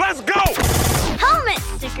 Let's go! Helmet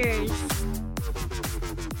stickers.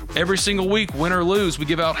 Every single week, win or lose, we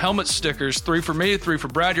give out helmet stickers. 3 for me, 3 for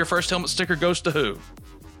Brad. Your first helmet sticker goes to who?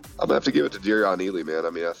 I'm going to have to give it to Jerrion Ealy, man.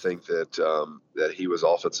 I mean, I think that he was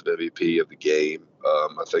offensive MVP of the game.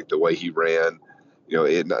 I think the way he ran,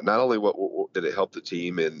 it not only what did it help the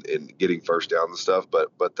team in getting first downs and stuff,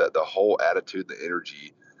 but the whole attitude, the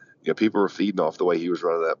energy. People were feeding off the way he was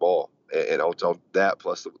running that ball, and on that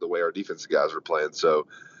plus the way our defensive guys were playing. So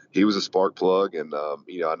he was a spark plug, and I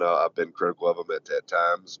know I've been critical of him at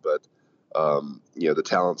times, but the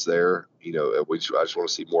talent's there. I just want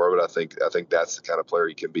to see more of it. I think that's the kind of player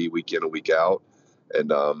he can be week in and week out.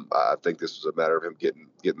 And I think this was a matter of him getting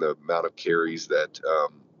the amount of carries that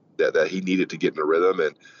he needed to get in a rhythm.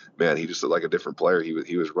 And man, he just looked like a different player.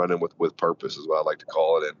 He was running with purpose, is what I like to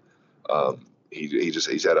call it. And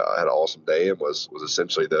he's had an awesome day and was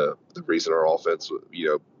essentially the reason our offense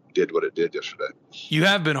did what it did yesterday. You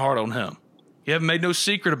have been hard on him. You haven't made no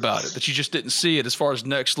secret about it, that you just didn't see it as far as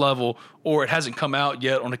next level, or it hasn't come out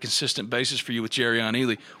yet on a consistent basis for you with Jerrion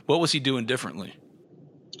Ealy. What was he doing differently?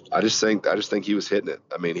 I just think he was hitting it.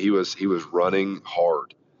 I mean, he was running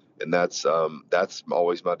hard, and that's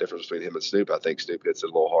always my difference between him and Snoop. I think Snoop hits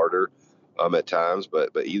it a little harder at times,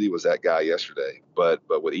 but Ealy was that guy yesterday. But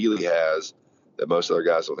what Ealy has that most other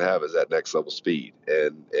guys don't have is that next level speed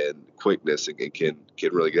and quickness, and can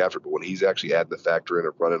really get after it. But when he's actually adding the factor in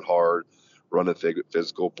of running hard, running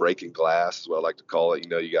physical, breaking glass is what I like to call it.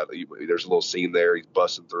 There's a little seam there. He's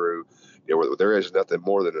busting through. Where there is nothing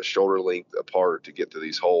more than a shoulder length apart to get to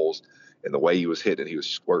these holes. And the way he was hitting it, he was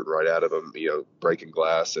squirting right out of them, breaking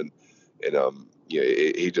glass. And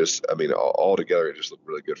he just, all together, it just looked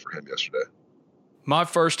really good for him yesterday. My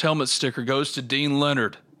first helmet sticker goes to Dean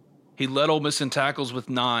Leonard. He led Ole Miss in tackles with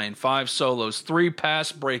 9, 5 solos, 3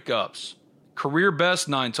 pass breakups, career best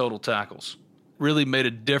 9 total tackles. Really made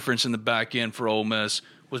a difference in the back end for Ole Miss,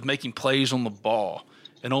 was making plays on the ball.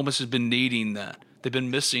 And Ole Miss has been needing that. They've been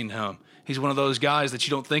missing him. He's one of those guys that you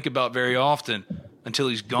don't think about very often until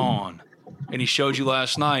he's gone. And he showed you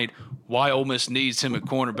last night why Ole Miss needs him at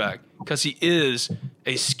cornerback, because he is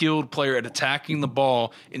a skilled player at attacking the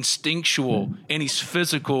ball, instinctual, and he's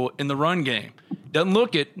physical in the run game. Doesn't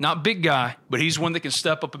look it, not big guy, but he's one that can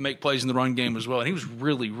step up and make plays in the run game as well. And he was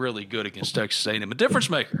really, really good against Texas A&M, a difference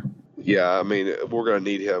maker. Yeah, we're going to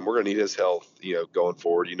need him. We're going to need his health, going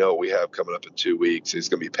forward. What we have coming up in 2 weeks. He's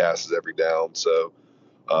going to be passes every down. So,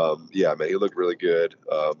 he looked really good.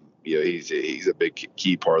 He's a big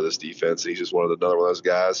key part of this defense. He's just another one of those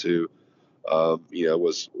guys who, was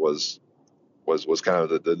kind of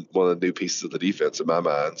the one of the new pieces of the defense in my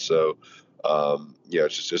mind. So,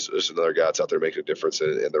 it's just another guy that's out there making a difference,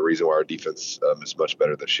 and the reason why our defense is much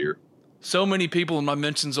better this year. So many people in my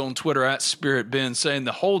mentions on Twitter at Spirit Ben saying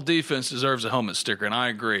the whole defense deserves a helmet sticker, and I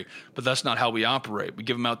agree, but that's not how we operate. We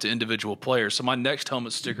give them out to individual players. So my next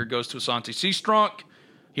helmet sticker goes to Asante Seastrunk.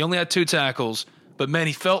 He only had 2 tackles, but man,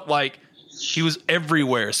 he felt like he was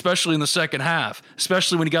everywhere, especially in the second half,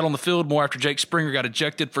 especially when he got on the field more after Jake Springer got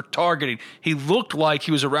ejected for targeting. He looked like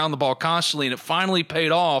he was around the ball constantly, and it finally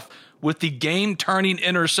paid off with the game-turning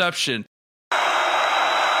interception.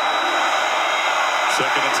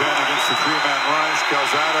 Second and 10 against the three-man rush.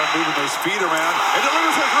 Calzada moving those feet around and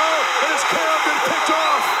delivers a throw, and it's carried and picked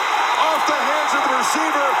off the hands of the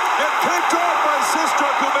receiver and picked off by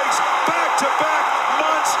Sistrunk, who makes back-to-back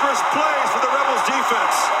monstrous plays for the Rebels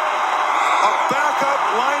defense. A backup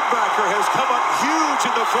linebacker has come up huge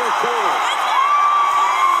in the fourth quarter.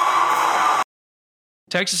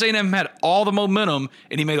 Texas A&M had all the momentum,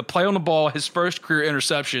 and he made a play on the ball, his first career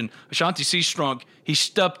interception. Ashanti Sistrunk, he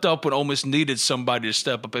stepped up when Ole Miss needed somebody to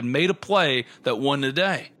step up and made a play that won the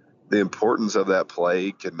day. The importance of that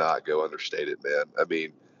play cannot go understated, man. I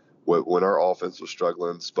mean, when our offense was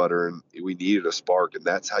struggling, sputtering, we needed a spark, and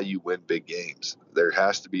that's how you win big games. There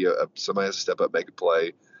has to be somebody has to step up, make a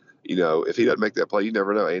play. You know, if he doesn't make that play, you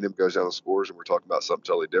never know. A&M goes down and scores, and we're talking about something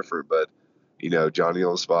totally different. But, you know, Johnny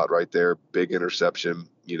on the spot right there, big interception,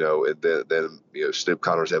 you know, and then you know, Snoop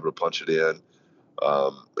Connor's able to punch it in.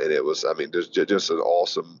 And it was, I mean, there's just an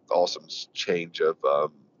awesome change of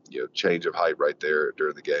height right there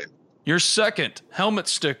during the game. Your second helmet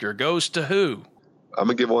sticker goes to who? I'm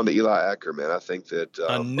gonna give one to Eli Acker, man. I think that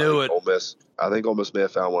I knew it. Ole Miss may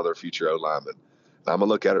have found one of their future O linemen. I'm gonna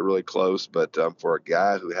look at it really close, but for a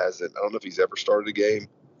guy who hasn't, I don't know if he's ever started a game,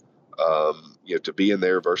 you know, to be in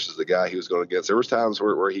there versus the guy he was going against. There was times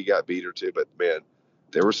where he got beat or two, but man,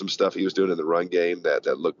 there was some stuff he was doing in the run game that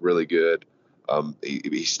looked really good.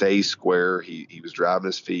 He stays square. He was driving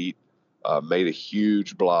his feet. Made a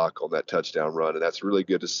huge block on that touchdown run, and that's really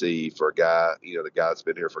good to see for a guy, you know, the guy that's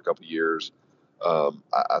been here for a couple of years.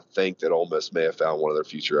 I think that Ole Miss may have found one of their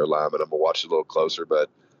future O-linemen. I'm going to watch it a little closer, but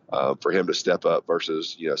for him to step up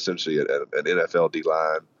versus, you know, essentially an NFL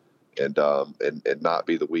D-line and not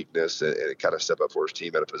be the weakness and kind of step up for his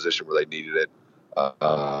team at a position where they needed it,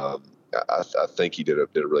 I think he did a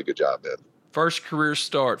really good job, man. First career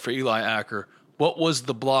start for Eli Acker. What was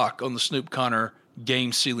the block on the Snoop Connor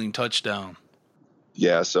game-sealing touchdown?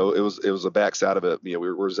 Yeah, so it was a backside of it. You know,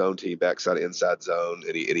 we're zone team, backside of inside zone,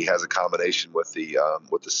 and he has a combination with the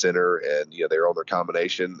center, and you know they're on their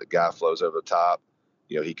combination. The guy flows over the top.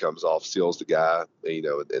 You know, he comes off, seals the guy. You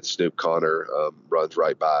know, and Snoop Connor runs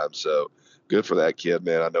right by him. So good for that kid,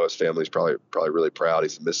 man. I know his family's probably really proud.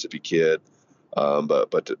 He's a Mississippi kid,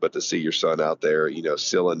 but to see your son out there, you know,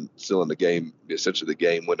 sealing the game, essentially the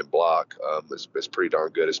game-winning block, is pretty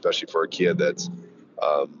darn good, especially for a kid that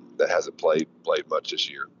hasn't played much this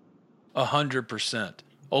year. 100%.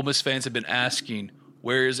 Ole Miss fans have been asking,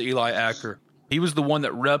 where is Eli Acker? He was the one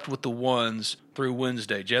that repped with the ones through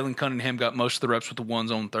Wednesday. Jalen Cunningham got most of the reps with the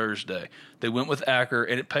ones on Thursday. They went with Acker,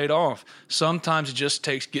 and it paid off. Sometimes it just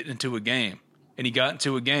takes getting into a game. And he got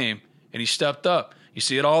into a game, and he stepped up. You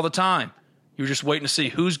see it all the time. You were just waiting to see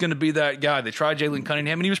who's going to be that guy. They tried Jalen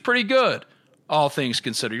Cunningham, and he was pretty good, all things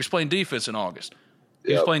considered. He was playing defense in August.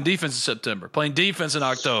 He was playing defense in September, playing defense in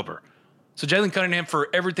October. So Jalen Cunningham, for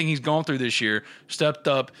everything he's gone through this year, stepped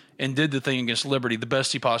up and did the thing against Liberty the best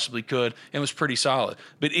he possibly could and was pretty solid.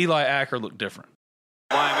 But Eli Acker looked different.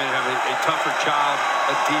 Linemen have a tougher job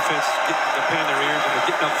of defense, depending on their ears and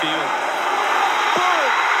getting upfield. Boom!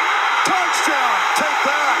 Touchdown! Take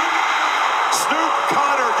that! Snoop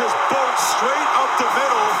Connor just bolts straight up the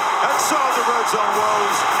middle and solved the red zone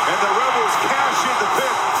woes, and the Rebels cash in the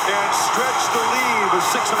pick and stretch the lead with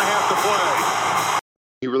 6.5 to play.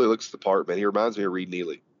 He really looks the part, man. He reminds me of Reed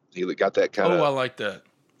Neely. He got that kind of I like that.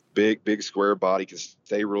 Big square body, can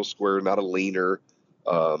stay real square, not a leaner.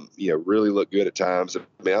 You know, really look good at times.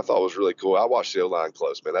 I mean, I thought it was really cool. I watched the O-line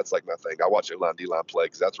close, man. That's like my thing. I watch O-line, D-line play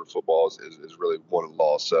because that's where football is really won and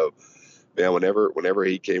lost. So, man, whenever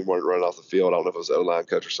he came running off the field, I don't know if it was O-line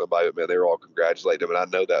coach or somebody, but, man, they were all congratulating him, and I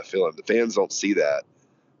know that feeling. The fans don't see that,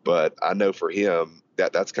 but I know for him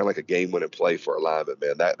that's kind of like a game-winning play for a lineman,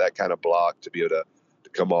 man. That kind of block to be able to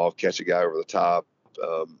come off, catch a guy over the top,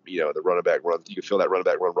 you know, the running back run. You can feel that running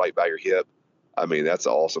back run right by your hip. I mean, that's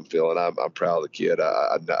an awesome feeling. I'm proud of the kid.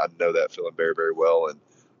 I know that feeling very, very well, and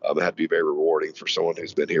it had to be very rewarding for someone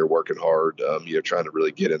who's been here working hard, you know, trying to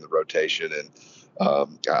really get in the rotation. And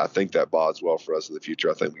I think that bodes well for us in the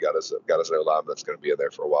future. I think we got us an O-lineman that's going to be in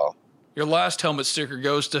there for a while. Your last helmet sticker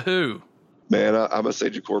goes to who? Man, I'm going to say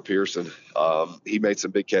Ja'Cour Pearson. He made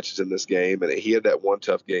some big catches in this game, and he had that one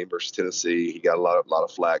tough game versus Tennessee. He got a lot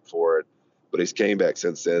of flack for it, but he's came back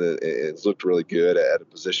since then and it's looked really good at a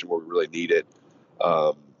position where we really need it.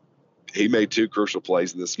 He made two crucial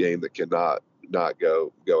plays in this game that cannot not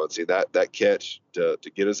go unseen. That catch to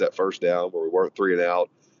get us that first down where we weren't 3 and out,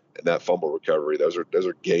 and that fumble recovery. Those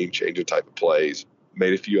are game-changing type of plays.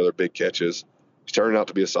 Made a few other big catches. He's turning out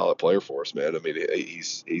to be a solid player for us, man. I mean,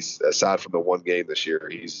 he's aside from the one game this year,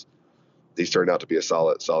 he's turned out to be a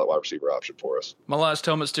solid wide receiver option for us. My last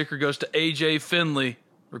helmet sticker goes to A.J. Finley.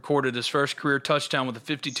 recorded his first career touchdown with a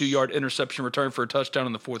 52-yard interception return for a touchdown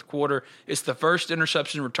in the fourth quarter. It's the first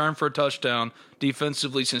interception return for a touchdown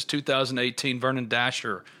defensively since 2018, Vernon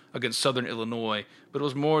Dasher against Southern Illinois. But it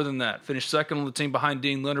was more than that. Finished second on the team behind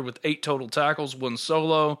Dean Leonard with 8 total tackles, 1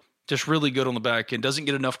 solo. Just really good on the back end. Doesn't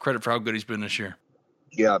get enough credit for how good he's been this year.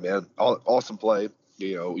 Yeah, man. Awesome play.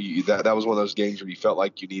 That was one of those games where you felt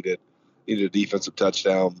like you needed a defensive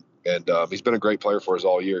touchdown. And he's been a great player for us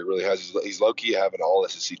all year. He really has. He's low-key having an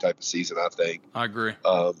all-SEC type of season, I think. I agree.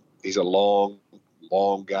 He's a long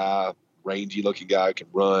guy, rangy-looking guy who can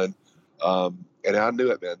run. And I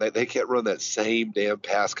knew it, man. They can't run that same damn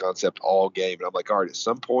pass concept all game. And I'm like, all right, at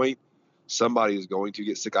some point, somebody is going to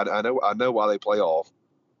get sick. I know why they play off.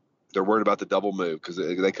 They're worried about the double move because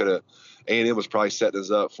they could have. A&M was probably setting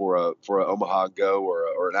us up for a Omaha go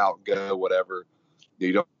or an out and go, whatever.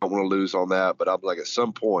 You don't want to lose on that, but I'm like, at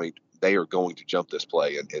some point they are going to jump this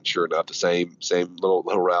play, and sure enough, the same little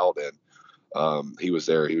route, and he was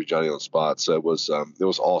there. He was Johnny on the spot, so it was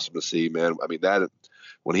awesome to see, man. I mean, that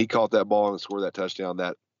when he caught that ball and scored that touchdown,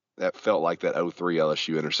 that felt like that 0-3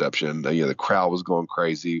 LSU interception. The crowd was going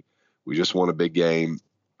crazy. We just won a big game.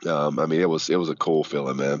 I mean, it was a cool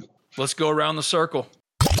feeling, man. Let's go around the circle.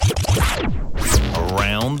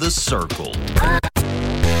 Around the circle.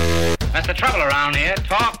 That's the trouble around here.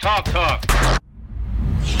 Talk.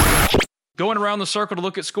 Going around the circle to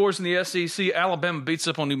look at scores in the SEC, Alabama beats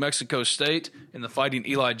up on New Mexico State in the Fighting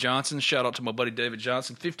Eli Johnson. Shout out to my buddy David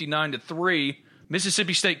Johnson, 59-3.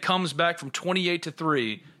 Mississippi State comes back from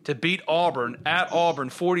 28-3 to beat Auburn at Auburn,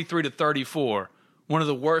 43-34. One of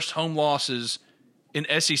the worst home losses in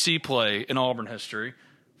SEC play in Auburn history.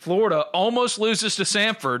 Florida almost loses to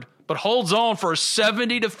Samford, but holds on for a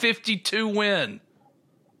 70-52 win.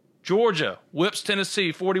 Georgia whips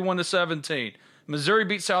Tennessee 41-17. Missouri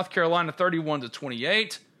beats South Carolina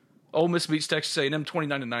 31-28. Ole Miss beats Texas A&M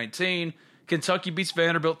 29-19. Kentucky beats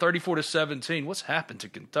Vanderbilt 34-17. What's happened to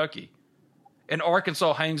Kentucky? And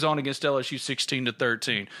Arkansas hangs on against LSU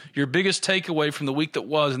 16-13. Your biggest takeaway from the week that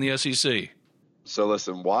was in the SEC? So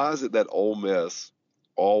listen, why is it that Ole Miss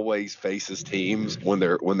always faces teams when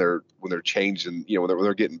they're changing, when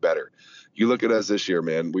they're getting better? You look at us this year,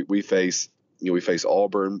 man. We face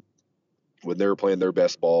Auburn when they were playing their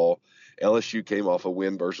best ball. LSU came off a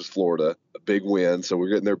win versus Florida, a big win, so we're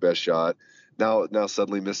getting their best shot. Now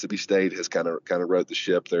suddenly Mississippi State has kind of rode the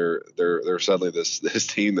ship. They're suddenly this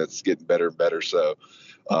team that's getting better and better. So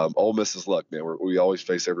Ole Miss's luck, man. We always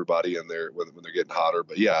face everybody when they're getting hotter.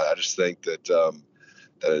 But yeah, I just think that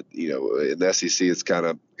in the SEC it's kind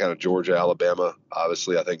of Georgia, Alabama.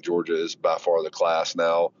 Obviously, I think Georgia is by far the class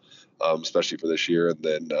now, especially for this year. And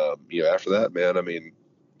then after that, man, I mean,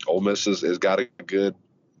 Ole Miss has got a good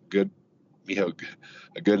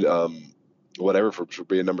whatever for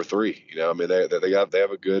being number 3. I mean, they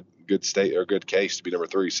have a good state or good case to be number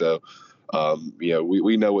 3. So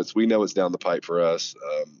we know it's down the pipe for us.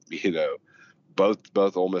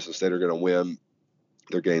 Both Ole Miss and State are going to win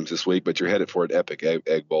their games this week, but you're headed for an epic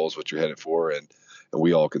egg bowl is what you're headed for, and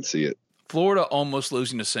we all can see it. Florida almost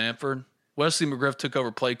losing to Samford. Wesley McGriff took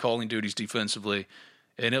over play calling duties defensively,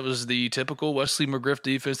 and it was the typical Wesley McGriff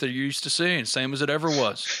defense that you're used to seeing, same as it ever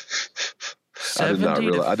was. I did not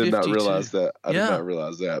realize that. I did not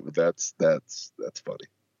realize that, but that's funny.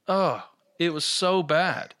 Oh, it was so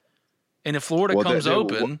bad. And if Florida comes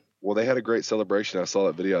open, they had a great celebration. I saw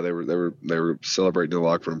that video. They were celebrating in the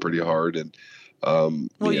locker room pretty hard, and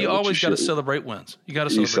you always got to celebrate wins. You got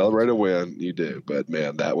to celebrate a win. You do, but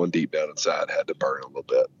man, that one deep down inside had to burn a little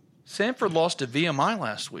bit. Samford lost to VMI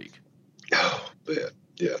last week. Oh man,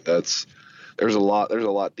 yeah, there's a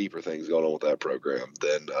lot deeper things going on with that program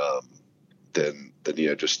than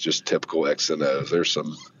just typical X and O's. There's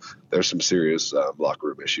some serious locker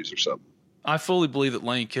room issues or something. I fully believe that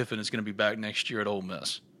Lane Kiffin is going to be back next year at Ole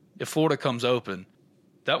Miss. If Florida comes open,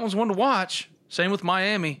 that one's one to watch. Same with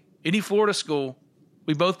Miami. Any Florida school,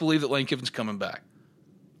 we both believe that Lane Kiffin's coming back.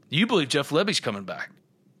 You believe Jeff Lebby's coming back.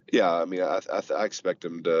 Yeah, I mean, I expect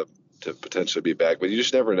him to potentially be back, but you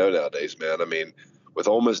just never know nowadays, man. I mean, with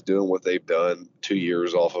Ole Miss doing what they've done 2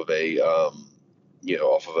 years off of a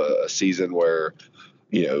season where,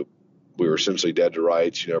 we were essentially dead to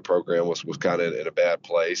rights. Program was kind of in a bad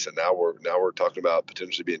place, and now we're talking about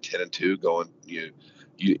potentially being 10-2, going.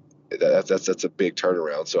 That's a big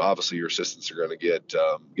turnaround. So obviously your assistants are going to get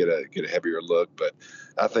a heavier look, but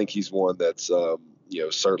I think he's one that's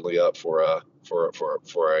certainly up for a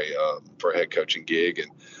head coaching gig,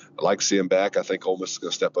 and I'd like to see him back. I think Ole Miss is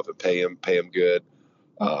going to step up and pay him good.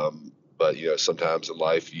 But sometimes in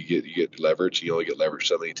life you get leverage. You only get leverage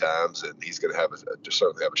so many times, and he's going to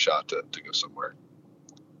certainly have a shot to go somewhere.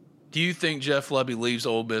 Do you think Jeff Lebby leaves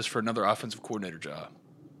Ole Miss for another offensive coordinator job?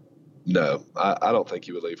 No, I don't think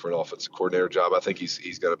he would leave for an offensive coordinator job. I think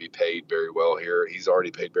he's going to be paid very well here. He's already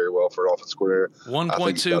paid very well for an offensive coordinator.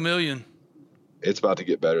 $1.2 million. It's about to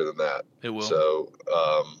get better than that. It will. So,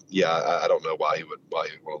 I don't know why he would want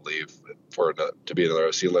to leave to be another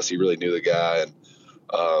OC unless he really knew the guy. And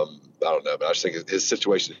I don't know, but I just think his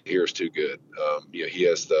situation here is too good. He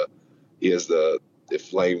has the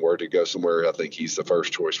if Lane were to go somewhere, I think he's the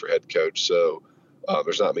first choice for head coach. So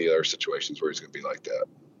there's not many other situations where he's going to be like that.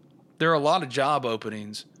 There are a lot of job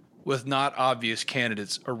openings with not obvious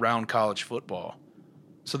candidates around college football.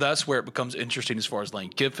 So that's where it becomes interesting as far as Lane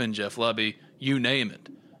Kiffin, Jeff Lebby, you name it.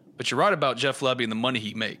 But you're right about Jeff Lebby and the money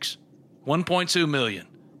he makes. $1.2 million.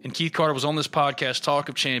 And Keith Carter was on this podcast, Talk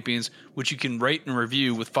of Champions, which you can rate and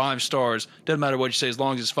review with 5 stars. Doesn't matter what you say as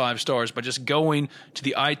long as it's 5 stars. By just going to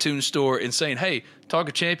the iTunes store and saying, hey, Talk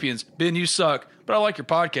of Champions, Ben, you suck, but I like your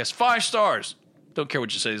podcast. 5 stars. Don't care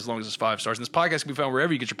what you say as long as it's 5 stars. And this podcast can be found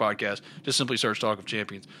wherever you get your podcast. Just simply search Talk of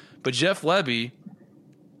Champions. But Jeff Lebby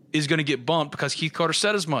is going to get bumped because Keith Carter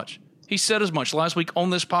said as much. He said as much last week on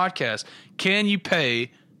this podcast. Can you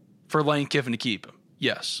pay for Lane Kiffin to keep him?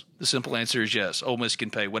 Yes. The simple answer is yes. Ole Miss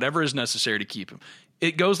can pay whatever is necessary to keep him.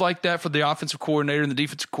 It goes like that for the offensive coordinator and the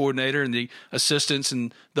defensive coordinator and the assistants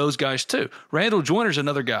and those guys too. Randall Joyner's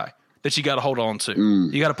another guy that you got to hold on to.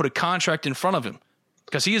 You got to put a contract in front of him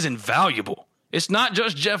because he is invaluable. It's not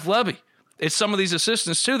just Jeff Lebby. It's some of these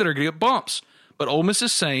assistants too that are going to get bumps. But Ole Miss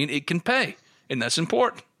is saying it can pay, and that's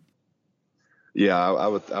important. Yeah, I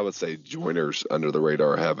would say Joyner's under the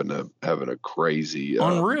radar having a crazy,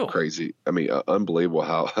 crazy. I mean, unbelievable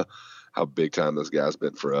how big time this guy's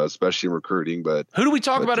been for us, especially in recruiting. But who do we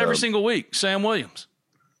talk about every single week? Sam Williams.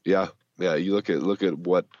 Yeah. You look at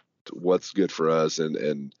what's good for us,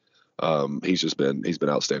 and he's been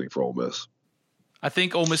outstanding for Ole Miss. I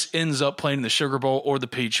think Ole Miss ends up playing in the Sugar Bowl or the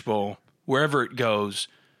Peach Bowl. Wherever it goes,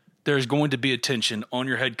 there's going to be attention on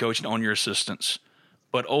your head coach and on your assistants.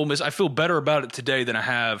 But Ole Miss, I feel better about it today than I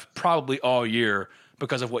have probably all year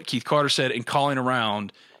because of what Keith Carter said and calling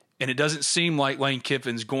around. And it doesn't seem like Lane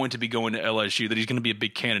Kiffin's going to be going to LSU, that he's going to be a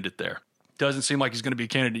big candidate there. Doesn't seem like he's going to be a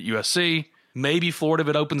candidate at USC. Maybe Florida if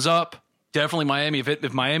it opens up. Definitely Miami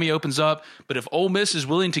if Miami opens up. But if Ole Miss is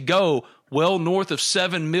willing to go well north of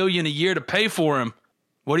 $7 million a year to pay for him,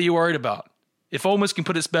 what are you worried about? If Ole Miss can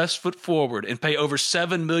put its best foot forward and pay over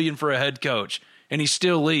 $7 million for a head coach and he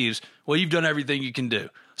still leaves, well, you've done everything you can do.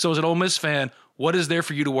 So as an Ole Miss fan, what is there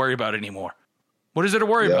for you to worry about anymore? What is there to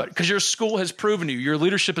worry about? Because your school has proven to you, your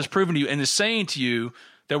leadership has proven to you, and is saying to you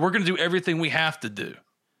that we're going to do everything we have to do.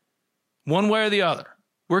 One way or the other,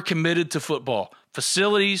 we're committed to football.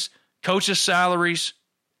 Facilities, coaches' salaries,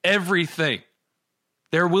 everything.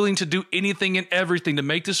 They're willing to do anything and everything to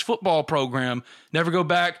make this football program never go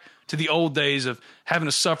back to the old days of having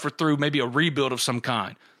to suffer through maybe a rebuild of some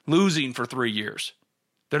kind, losing for 3 years.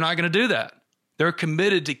 They're not going to do that. They're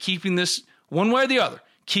committed to keeping this, one way or the other,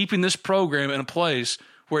 keeping this program in a place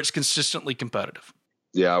where it's consistently competitive.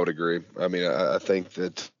 Yeah, I would agree. I mean, I think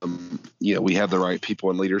that, we have the right people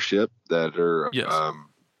in leadership that are,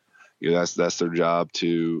 that's their job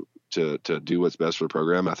to do what's best for the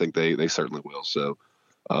program. I think they certainly will. So,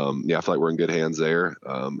 I feel like we're in good hands there.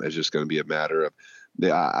 It's just going to be a matter of,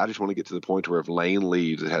 I just want to get to the point where if Lane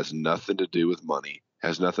leaves, it has nothing to do with money,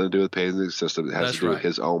 has nothing to do with paying the system. It has to do with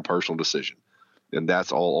his own personal decision. And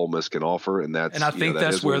that's all Ole Miss can offer. And I think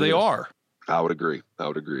that's where they are. I would agree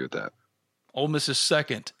with that. Ole Miss is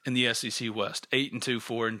second in the SEC West, 8-2,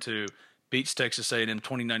 4-2, beats Texas A&M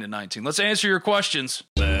 29-19. Let's answer your questions.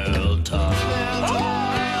 Bell time.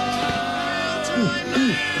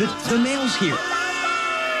 The mail's here.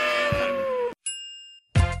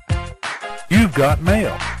 You've got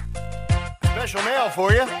mail. Special mail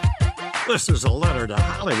for you. This is a letter to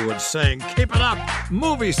Hollywood saying, keep it up.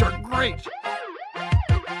 Movies are great.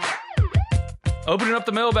 Opening up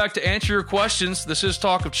the mailbag to answer your questions. This is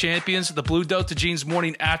Talk of Champions, the Blue Delta Jeans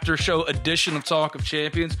Morning After Show edition of Talk of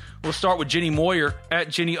Champions. We'll start with Jenny Moyer, at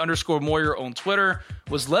Jenny_Moyer on Twitter.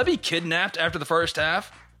 Was Levy kidnapped after the first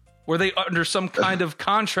half? Were they under some kind of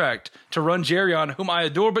contract to run Jerry on, whom I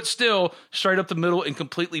adore, but still straight up the middle in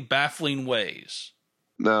completely baffling ways?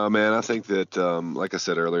 No, man, I think that, like I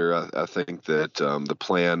said earlier, I think that the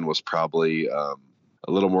plan was probably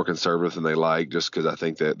a little more conservative than they like, just because I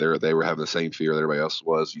think that they were having the same fear that everybody else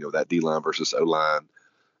was, that D-line versus O-line.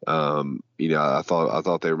 I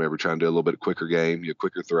thought they were maybe trying to do a little bit quicker game,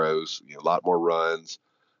 quicker throws, a lot more runs,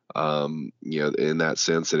 in that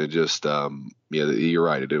sense. And it just, you're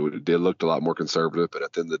right. It looked a lot more conservative, but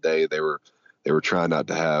at the end of the day, they were trying not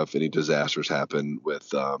to have any disasters happen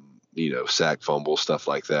with sack fumble, stuff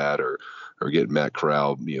like that, or getting Matt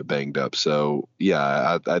Corral, banged up. So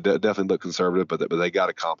yeah, I definitely look conservative, but they got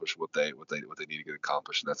to accomplish what they need to get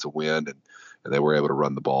accomplished, and that's a win. And they were able to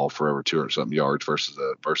run the ball for over 200 something yards versus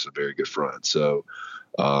a very good front. So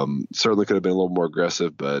certainly could have been a little more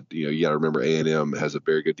aggressive, but you got to remember A&M has a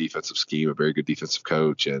very good defensive scheme, a very good defensive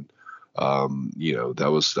coach, and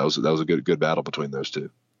that was a good battle between those two.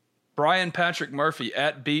 Brian Patrick Murphy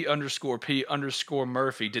at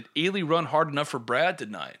B_P_Murphy. Did Ely run hard enough for Brad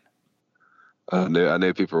tonight? I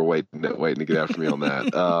knew people were waiting to get after me on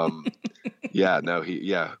that. I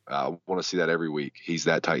want to see that every week. He's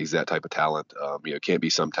that type of talent. Can't be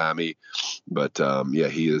sometimey, but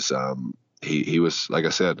he is. He was, like I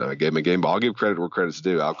said, I gave him a game ball. I'll give credit where credit's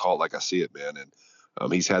due. I'll call it like I see it, man. And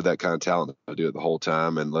he's had that kind of talent to do it the whole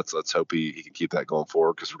time. And let's hope he can keep that going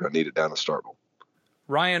forward, because we're going to need it down to Starkville.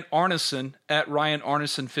 Ryan Arneson at Ryan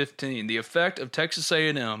Arneson 15. The effect of Texas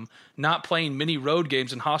A&M not playing many road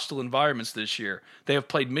games in hostile environments this year. They have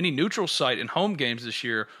played many neutral site and home games this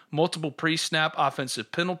year, multiple pre-snap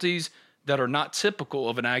offensive penalties that are not typical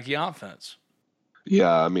of an Aggie offense.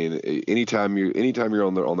 Yeah, I mean, anytime you're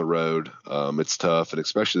on the road, it's tough, and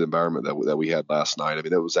especially the environment that we had last night. I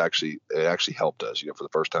mean, it actually helped us. For the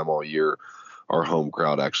first time all year, our home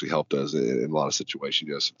crowd actually helped us in a lot of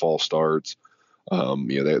situations. Some false starts.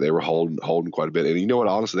 They were holding quite a bit, and you know what?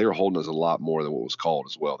 Honestly, they were holding us a lot more than what was called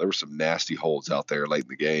as well. There were some nasty holds out there late in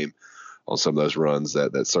the game on some of those runs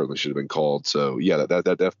that certainly should have been called. So yeah,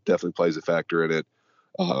 that definitely plays a factor in it.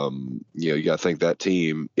 You got to think that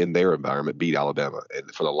team in their environment beat Alabama,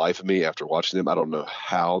 and for the life of me, after watching them, I don't know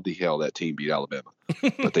how the hell that team beat Alabama,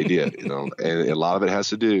 but they did. And a lot of it has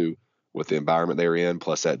to do with the environment they were in,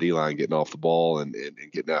 plus that D-line getting off the ball and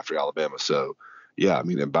getting after Alabama. So. Yeah, I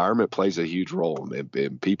mean, environment plays a huge role,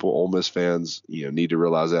 and people, Ole Miss fans, need to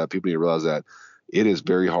realize that. People need to realize that it is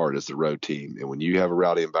very hard as the road team, and when you have a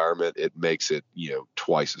rowdy environment, it makes it,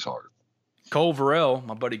 twice as hard. Cole Varell,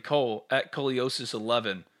 my buddy Cole, at Coliosis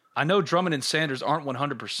 11. I know Drummond and Sanders aren't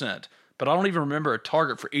 100%, but I don't even remember a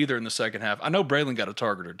target for either in the second half. I know Braylon got a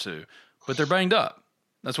target or two, but they're banged up.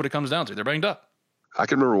 That's what it comes down to. They're banged up. I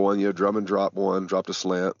can remember one. Drummond dropped a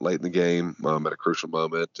slant late in the game at a crucial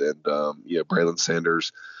moment, and Braylon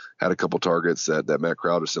Sanders had a couple targets that Matt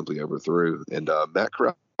Corral just simply overthrew. And Matt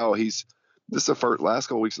Corral, last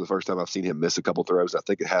couple of weeks is the first time I've seen him miss a couple throws. I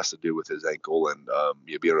think it has to do with his ankle and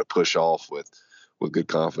being able to push off with good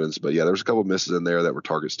confidence. But yeah, there's a couple misses in there that were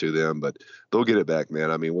targets to them, but they'll get it back,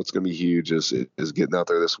 man. I mean, what's going to be huge is getting out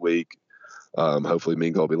there this week. Hopefully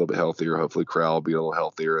Mingo will be a little bit healthier. Hopefully Corral will be a little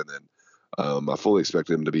healthier, and then. I fully expect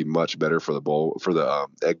them to be much better for the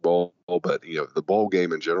Egg Bowl, but the bowl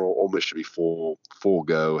game in general, Ole Miss should be full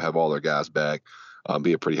go, have all their guys back,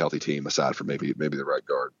 be a pretty healthy team aside from maybe the right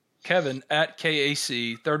guard. Kevin at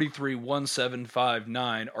KAC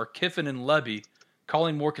 331759. Are Kiffin and Levy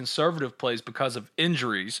calling more conservative plays because of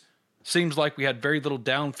injuries? Seems like we had very little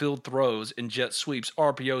downfield throws and jet sweeps.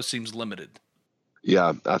 RPO seems limited.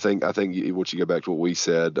 Yeah, I think once you go back to what we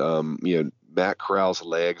said, Matt Corral's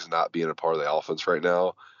legs not being a part of the offense right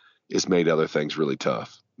now has made other things really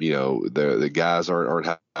tough. The guys aren't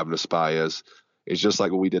having to spy us. It's just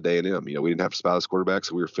like what we did at A&M. We didn't have to spy this quarterback,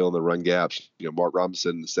 so we were filling the run gaps. Mark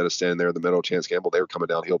Robinson, instead of standing there in the middle, Chance Campbell, they were coming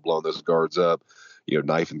downhill, blowing those guards up,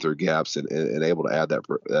 knifing through gaps and able to add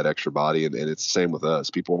that extra body. And it's the same with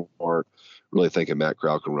us. People aren't really thinking Matt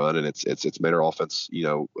Corral can run, and it's made our offense,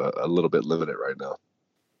 a little bit limited right now.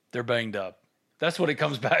 They're banged up. That's what it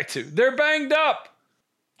comes back to. They're banged up.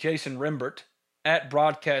 Jason Rimbert at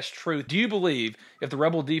Broadcast Truth. Do you believe if the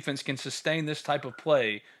Rebel defense can sustain this type of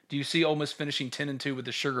play, do you see Ole Miss finishing 10-2 with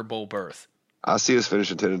the Sugar Bowl berth? I see us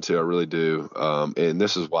finishing 10-2. I really do. And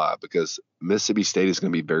this is why, because Mississippi State is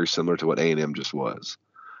going to be very similar to what A&M just was.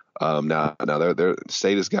 Now their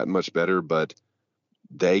State has gotten much better, but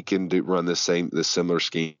they can run this similar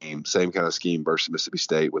scheme, same kind of scheme versus Mississippi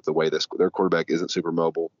State with the way their quarterback isn't super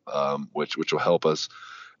mobile, which will help us.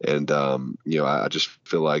 And I just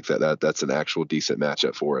feel like that's an actual decent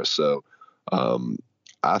matchup for us. So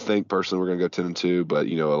I think personally we're going to go 10-2, but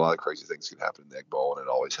a lot of crazy things can happen in the Egg Bowl, and it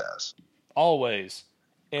always has. Always,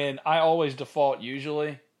 and I always default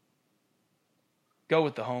usually go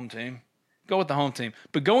with the home team. Go with the home team,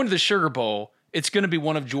 but going to the Sugar Bowl, it's going to be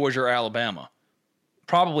one of Georgia or Alabama.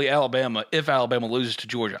 Probably Alabama if Alabama loses to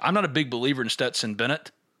Georgia. I'm not a big believer in Stetson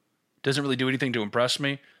Bennett. Doesn't really do anything to impress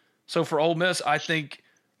me. So for Ole Miss, I think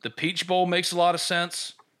the Peach Bowl makes a lot of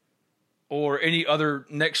sense, or any other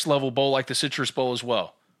next level bowl like the Citrus Bowl as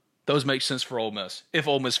well. Those make sense for Ole Miss. If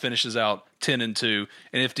Ole Miss finishes out 10-2,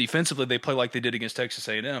 and if defensively they play like they did against Texas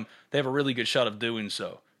A&M, they have a really good shot of doing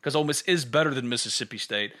so. because Ole Miss is better than Mississippi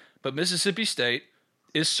State. But Mississippi State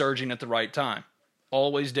is surging at the right time.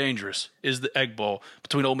 Always dangerous is the Egg Bowl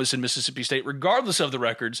between Ole Miss and Mississippi State, regardless of the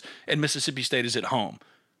records, and Mississippi State is at home.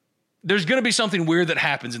 There's going to be something weird that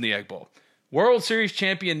happens in the Egg Bowl. World Series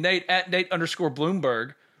champion Nate at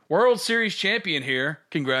Nate_Bloomberg. World Series champion here.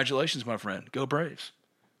 Congratulations, my friend. Go Braves.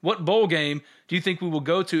 What bowl game do you think we will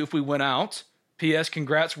go to if we win out? P.S.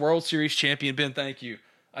 Congrats, World Series champion Ben. Thank you.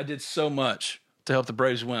 I did so much to help the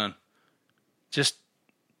Braves win. Just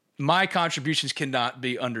my contributions cannot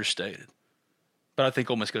be understated. But I think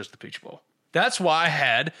Ole Miss goes to the Peach Bowl. That's why I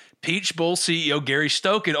had Peach Bowl CEO Gary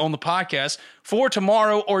Stokin on the podcast for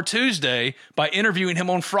tomorrow or Tuesday by interviewing him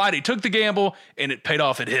on Friday. Took the gamble, and it paid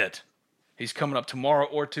off. It hit. He's coming up tomorrow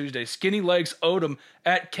or Tuesday. Skinny Legs Odom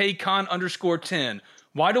at KCon_10.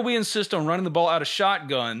 Why do we insist on running the ball out of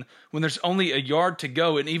shotgun when there's only a yard to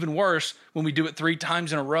go, and even worse, when we do it 3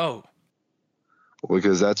 times in a row?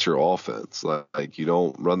 Because that's your offense. Like you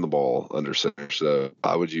don't run the ball under center. So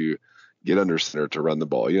why would you get under center to run the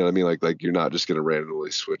ball? You know what I mean? Like you're not just going to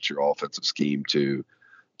randomly switch your offensive scheme to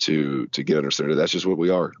get under center. That's just what we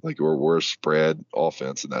are. Like we're a spread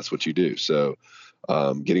offense, and that's what you do. So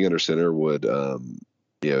getting under center would,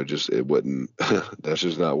 it wouldn't. That's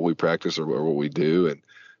just not what we practice or what we do, and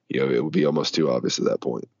it would be almost too obvious at that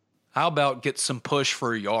point. How about get some push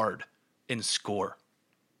for a yard and score?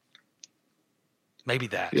 Maybe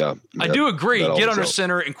that. Yeah, I do agree. Get under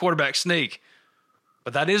center and quarterback sneak.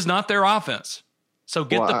 But that is not their offense. So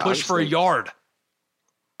get the push for a yard.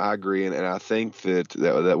 I agree, and I think that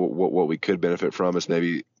what we could benefit from is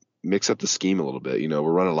maybe mix up the scheme a little bit. We're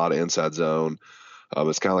running a lot of inside zone.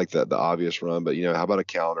 It's kind of like the obvious run, but how about a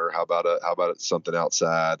counter? How about something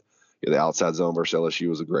outside? The outside zone versus LSU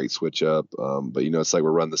was a great switch up, but it's like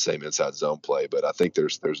we're running the same inside zone play. But I think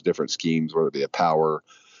there's different schemes, whether it be a power,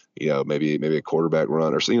 maybe a quarterback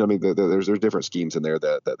run or there's different schemes in there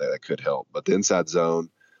that could help. But the inside zone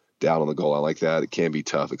down on the goal line like that, it can be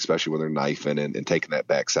tough, especially when they're knifing and taking that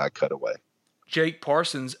backside cutaway. Jake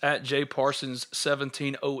Parsons at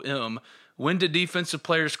JParsons17OM. When did defensive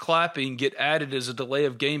players clapping get added as a delay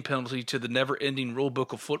of game penalty to the never-ending rule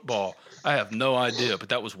book of football? I have no idea, but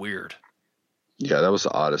that was weird. Yeah, that was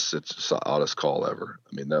the oddest call ever.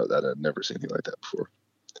 I mean, no, that I'd never seen anything like that before.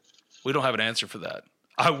 We don't have an answer for that.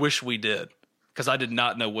 I wish we did, because I did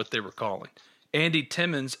not know what they were calling. Andy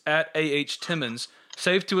Timmons at AH Timmons.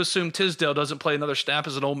 Safe to assume Tisdale doesn't play another snap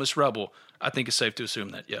as an Ole Miss Rebel. I think it's safe to assume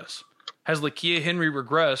that, yes. Has Lakia Henry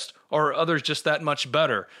regressed, or are others just that much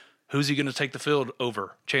better? Who's he going to take the field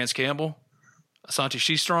over? Chance Campbell? Asante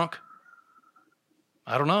Sheestrunk?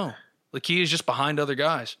 I don't know. Lakia is just behind other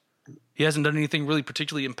guys. He hasn't done anything really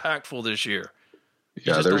particularly impactful this year.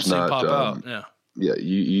 Yeah, there's not. Pop out. Yeah,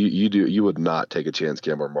 you would not take a Chance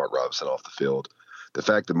Campbell or Mark Robinson off the field. The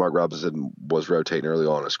fact that Mark Robinson was rotating early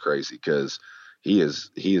on is crazy because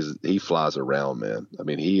he flies around, man. I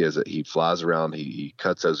mean, he flies around. He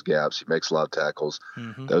cuts those gaps. He makes a lot of tackles.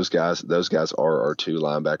 Mm-hmm. Those guys are our 2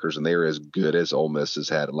 linebackers, and they are as good as Ole Miss has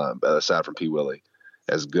had aside from P. Willie,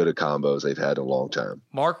 as good a combo as they've had in a long time.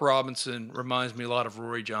 Mark Robinson reminds me a lot of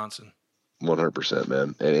Rory Johnson. 100%,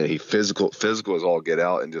 man. And he physical is all get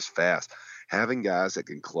out and just fast. Having guys that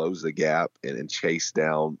can close the gap and chase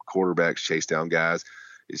down quarterbacks, chase down guys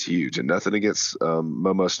is huge. And nothing against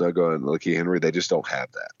Momo Snuggo and Lakia Henry. They just don't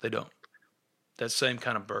have that. They don't. That same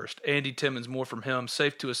kind of burst. Andy Timmons, more from him.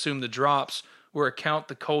 Safe to assume the drops were account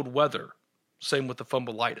the cold weather. Same with the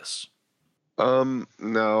fumbleitis.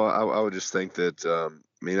 No, I would just think that, I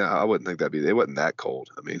wouldn't think it wasn't that cold.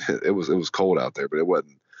 I mean, it was cold out there, but it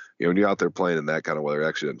wasn't. When you're out there playing in that kind of weather, it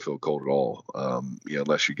actually doesn't feel cold at all.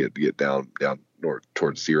 Unless you get down north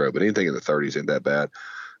towards 0. But anything in the 30s ain't that bad.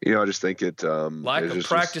 I just think it. Lack of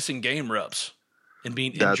practicing game reps and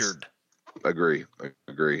being injured. Agree,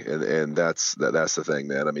 and that's the thing,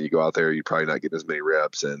 man. I mean, you go out there, you're probably not getting as many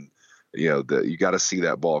reps, and you got to see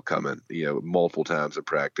that ball coming, multiple times in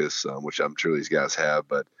practice, which I'm sure these guys have,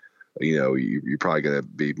 but. You're probably going to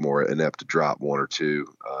be more inept to drop 1 or 2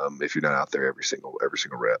 if you're not out there every single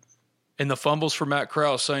rep. And the fumbles for Matt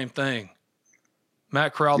Corral, same thing.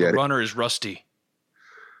 Matt Corral, the runner, is rusty.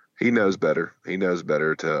 He knows better. He knows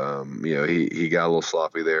better to, he got a little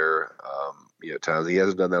sloppy there. At times he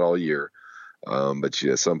hasn't done that all year. But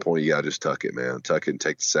at some point you got to just tuck it, man. Tuck it and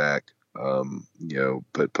take the sack.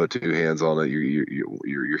 Put 2 hands on it.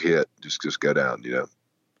 You're hit. Just go down,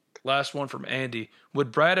 Last one from Andy.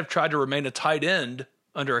 Would Brad have tried to remain a tight end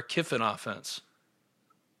under a Kiffin offense?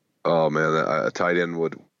 Oh, man, a tight end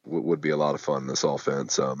would be a lot of fun in this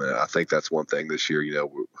offense. And I think that's one thing this year,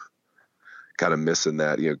 we're kind of missing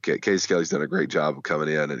that. Casey Kelly's done a great job of coming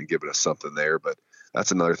in and giving us something there, but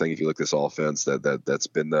that's another thing. If you look at this offense, that's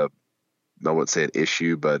been I wouldn't say an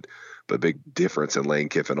issue, but big difference in Lane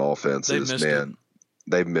Kiffin offenses.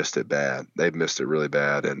 They've missed it bad. They've missed it really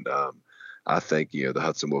bad, and I think the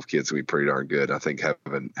Hudson Wolf kids can be pretty darn good. I think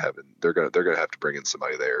they're gonna have to bring in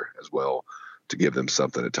somebody there as well to give them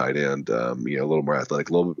something at tight end. A little more athletic,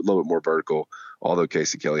 a little bit more vertical. Although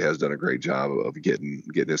Casey Kelly has done a great job of getting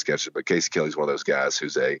his catches, but Casey Kelly's one of those guys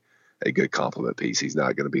who's a good complement piece. He's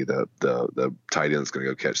not going to be the tight end that's going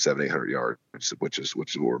to go catch 700-800 yards, which is what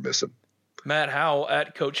we're missing. Matt Howell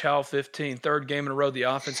at Coach Howell 15, third game in a row the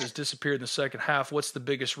offense has disappeared in the second half. What's the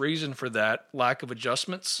biggest reason for that? Lack of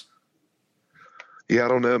adjustments? Yeah, I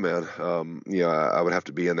don't know, man. I would have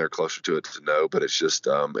to be in there closer to it to know, but it's just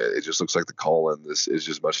it just looks like the call in this is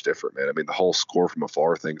just much different, man. I mean, the whole score from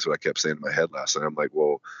afar thing is what I kept saying in my head last night. I'm like,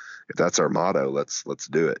 well, if that's our motto, let's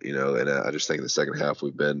do it, And I just think in the second half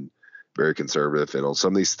we've been very conservative, and on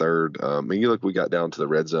some of these third, we got down to the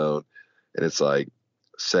red zone, and it's like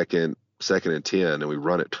second and 10, and we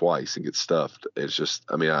run it twice and get stuffed. It's just,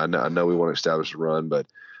 I know we want to establish a run, but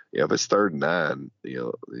if it's 3rd and 9,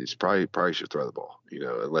 he's probably should throw the ball,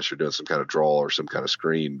 unless you're doing some kind of draw or some kind of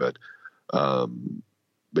screen. But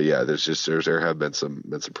yeah, there have been some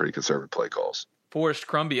pretty conservative play calls. Forrest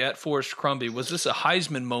Crumbie at Forrest Crumbie. Was this a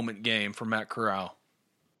Heisman moment game for Matt Corral?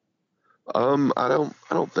 I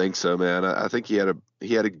don't think so, man. I think he had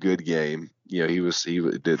a good game. He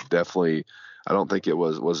did definitely. I don't think it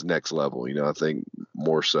was next level. I think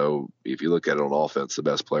more so if you look at it on offense, the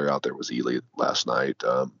best player out there was Ely last night.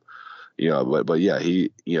 But yeah,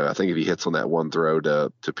 I think if he hits on that one throw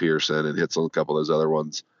to Pearson and hits on a couple of those other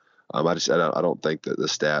ones, I don't think that the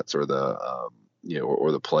stats or the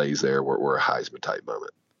or the plays there were a Heisman type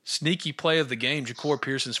moment. Sneaky play of the game, Ja'Cour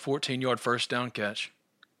Pearson's 14-yard first down catch.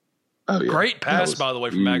 Oh, yeah. Great pass, by the way,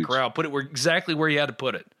 from Matt Corral. Put it exactly where he had to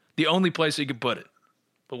put it. The only place he could put it.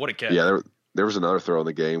 But what a catch. Yeah, there was another throw in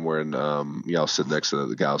the game when I was sitting next to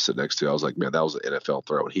the guy I was sitting next to. I was like, man, that was an NFL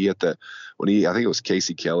throw. And he hit that I think it was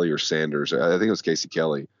Casey Kelly or Sanders. I think it was Casey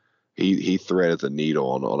Kelly. He threaded the needle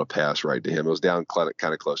on a pass right to him. It was down kind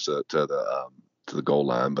of close to the goal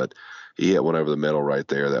line, but he hit one over the middle right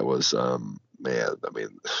there. That was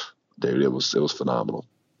dude, it was phenomenal.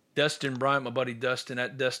 Dustin Bryant, my buddy Dustin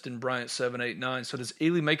at Dustin Bryant 789. So does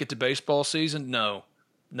Ely make it to baseball season? No.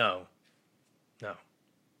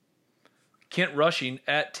 Kent Rushing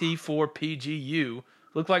at T4PGU.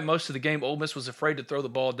 Looked like most of the game Ole Miss was afraid to throw the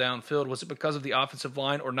ball downfield. Was it because of the offensive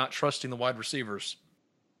line or not trusting the wide receivers?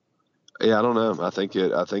 Yeah, I don't know. I think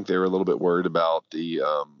they were a little bit worried about the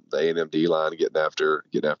A&M D line getting after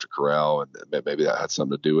Corral, and maybe that had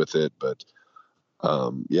something to do with it. But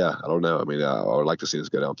yeah, I don't know. I would like to see us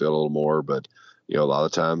go downfield a little more, but a lot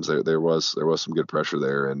of times there was some good pressure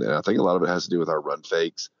there, and I think a lot of it has to do with our run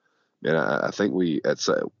fakes. And I think we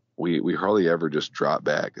hardly ever just drop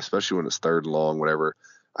back, especially when it's 3rd and long, whatever.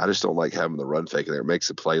 I just don't like having the run fake in there. It makes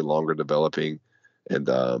the play longer developing. And,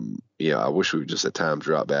 I wish we would just at times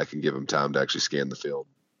drop back and give them time to actually scan the field.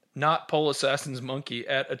 Not Pole Assassin's Monkey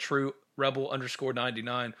at a true Rebel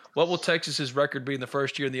 _99. What will Texas's record be in the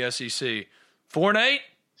first year in the SEC? 4-8?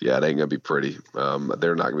 Yeah, it ain't going to be pretty.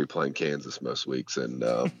 They're not going to be playing Kansas most weeks. And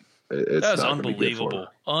it's that's not unbelievable.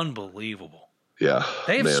 Unbelievable. Yeah.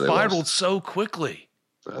 They have spiraled so quickly.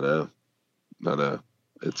 I know.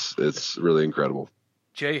 It's really incredible.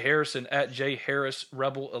 Jay Harrison at Jay Harris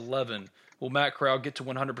Rebel 11. Will Matt Corral get to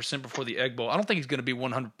 100% before the Egg Bowl? I don't think he's going to be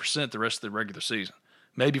 100% the rest of the regular season.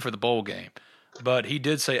 Maybe for the bowl game. But he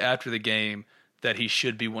did say after the game that he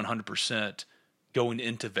should be 100% going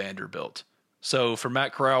into Vanderbilt. So for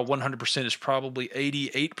Matt Corral, 100% is probably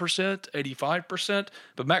 88%, 85%.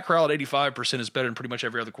 But Matt Corral at 85% is better than pretty much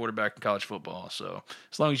every other quarterback in college football. So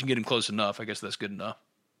as long as you can get him close enough, I guess that's good enough.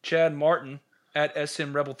 Chad Martin at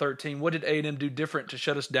SM Rebel 13. What did A&M do different to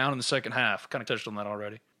shut us down in the second half? Kind of touched on that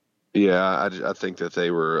already. Yeah, I think that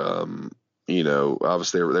they were,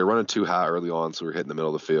 obviously they're running too high early on, so we were hitting the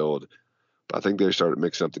middle of the field. But I think they started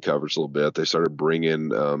mixing up the coverage a little bit. They started bringing,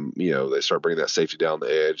 that safety down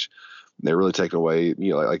the edge. And they really taking away,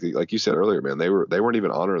 like you said earlier, man. They weren't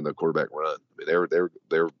even honoring the quarterback run. They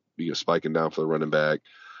were spiking down for the running back.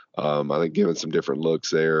 I think giving some different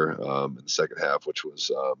looks there in the second half, which was,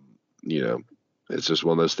 it's just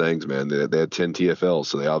one of those things, man. They had 10 TFLs,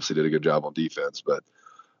 so they obviously did a good job on defense. But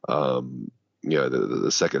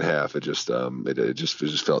the second half, it just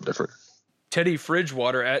felt different. Teddy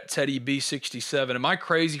Fridgewater at Teddy B67. Am I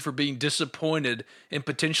crazy for being disappointed in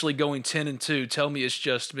potentially going 10-2? Tell me it's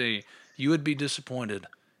just me. You would be disappointed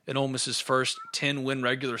in Ole Miss's first 10-win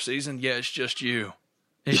regular season. Yeah, it's just you.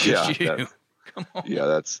 It's just you. Come on. Yeah,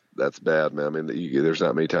 that's bad, man. I mean, there's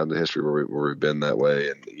not many times in history where we've been that way,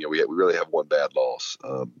 and we really have one bad loss.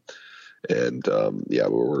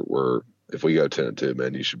 We're if we go 10-2,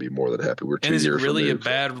 man, you should be more than happy. We're 2 years removed. And is it really a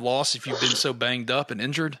bad loss if you've been so banged up and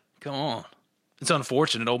injured? Come on. It's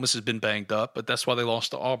unfortunate. Ole Miss has been banged up, but that's why they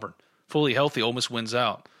lost to Auburn. Fully healthy, Ole Miss wins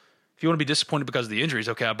out. If you want to be disappointed because of the injuries,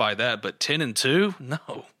 okay, I buy that. But 10-2?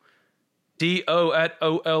 No.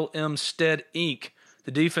 DO@OLM Stead Inc.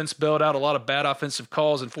 The defense bailed out a lot of bad offensive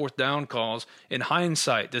calls and fourth down calls. In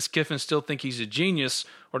hindsight, does Kiffin still think he's a genius,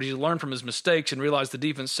 or does he learn from his mistakes and realize the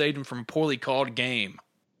defense saved him from a poorly called game?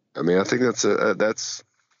 I mean, I think that's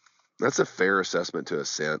a fair assessment to a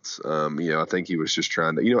sense. I think he was just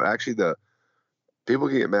trying to, actually the people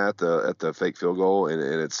can get mad at the fake field goal, and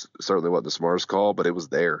it's certainly what the smartest call, but it was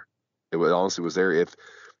there. It honestly was there.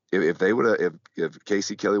 If they would have, if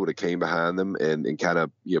Casey Kelly would have came behind them and kind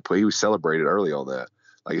of, he was celebrated early on that.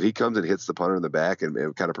 Like if he comes and hits the punter in the back and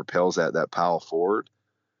kind of propels that pile forward,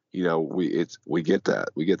 we get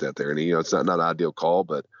that there. And, it's not an ideal call,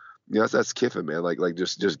 but that's Kiffin, man. Like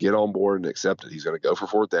just get on board and accept it. He's going to go for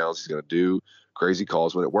fourth downs. He's going to do crazy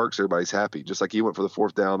calls. When it works, everybody's happy. Just like he went for the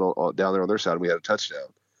fourth down down there on their side and we had a touchdown.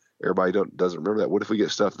 Everybody doesn't remember that. What if we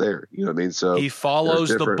get stuff there? You know what I mean? So he follows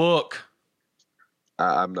the book.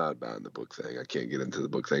 I'm not buying the book thing. I can't get into the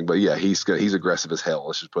book thing, but yeah, he's aggressive as hell.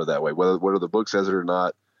 Let's just put it that way. Whether the book says it or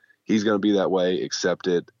not, he's going to be that way. Accept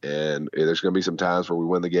it. And there's going to be some times where we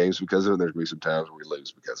win the games because of it. And there's going to be some times where we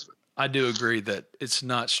lose because of it. I do agree that it's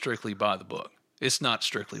not strictly by the book. It's not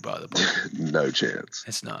strictly by the book. No chance.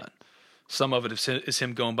 It's not. Some of it is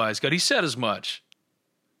him going by his gut. He said as much.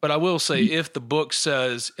 But I will say, if the book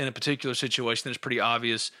says in a particular situation, then it's pretty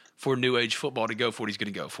obvious for New Age football to go for it, he's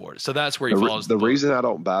going to go for it. So that's where he follows the book. The reason I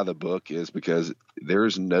don't buy the book is because there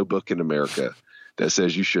is no book in America that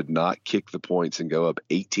says you should not kick the points and go up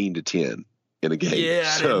 18-10 in a game.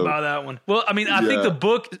 Yeah, I didn't buy that one. Well, I mean, I think the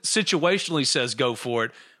book situationally says go for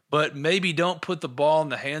it, but maybe don't put the ball in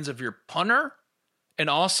the hands of your punter. And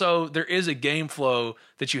also, there is a game flow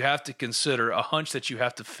that you have to consider, a hunch that you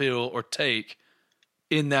have to feel or take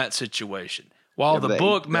in that situation. While the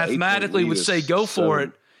book mathematically would say go for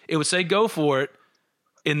it, it would say go for it.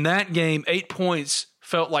 In that game, 8 points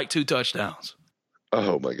felt like 2 touchdowns.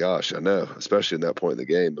 Oh my gosh, I know, especially in that point in the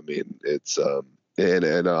game. I mean, it's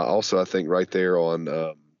and also I think right there on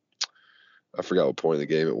I forgot what point in the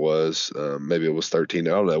game it was. Maybe it was 13.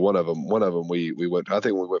 I don't know. One of them we went. I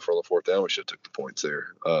think when we went for the fourth down, we should have took the points there.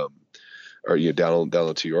 Or down on the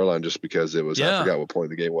 2-yard line, just because it was. Yeah. I forgot what point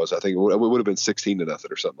the game was. I think it would have been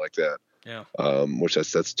 16-0 or something like that. Yeah. Which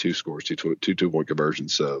that's 2 scores, two 2-point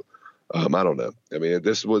conversions. So I don't know. I mean,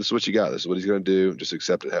 this is what you got. This is what he's going to do. Just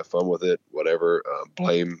accept it, have fun with it, whatever.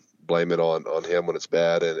 Blame it on him when it's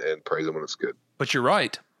bad, and praise him when it's good. But you're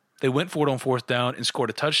right. They went for it on fourth down and scored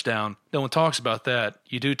a touchdown. No one talks about that.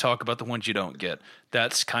 You do talk about the ones you don't get.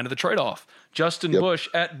 That's kind of the trade-off. Justin Bush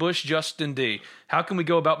at Bush Justin D. How can we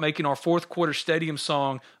go about making our fourth quarter stadium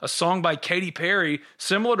song a song by Katy Perry,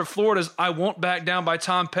 similar to Florida's I Won't Back Down by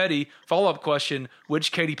Tom Petty? Follow-up question,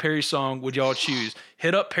 which Katy Perry song would y'all choose?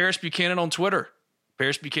 Hit up Paris Buchanan on Twitter.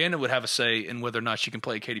 Paris Buchanan would have a say in whether or not she can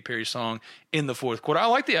play a Katy Perry song in the fourth quarter. I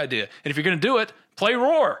like the idea. And if you're going to do it, play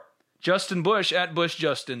Roar. Justin Bush at Bush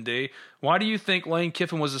Justin D. Why do you think Lane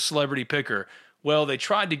Kiffin was a celebrity picker? Well, they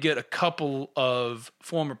tried to get a couple of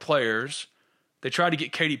former players. They tried to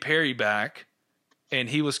get Katy Perry back, and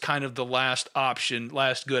he was kind of the last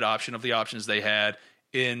good option of the options they had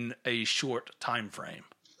in a short time frame.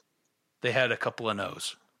 They had a couple of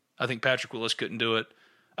no's. I think Patrick Willis couldn't do it.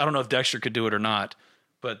 I don't know if Dexter could do it or not,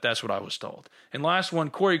 but that's what I was told. And last one,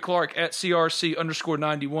 Corey Clark at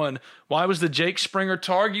CRC_91. Why was the Jake Springer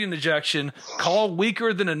targeting ejection call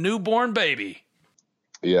weaker than a newborn baby?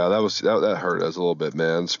 Yeah, that hurt us a little bit,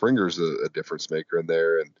 man. Springer's a difference maker in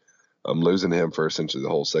there, and losing him for essentially the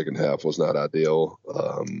whole second half was not ideal.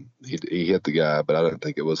 He hit the guy, but I don't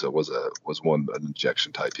think it was an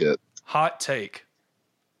ejection type hit. Hot take.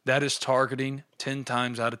 That is targeting 10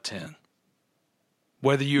 times out of 10.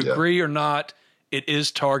 Whether you agree or not, it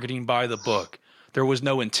is targeting by the book. There was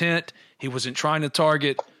no intent. He wasn't trying to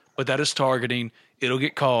target, but that is targeting. It'll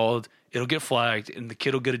get called. It'll get flagged, and the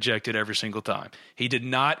kid will get ejected every single time. He did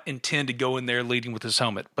not intend to go in there leading with his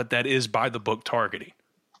helmet, but that is by the book targeting.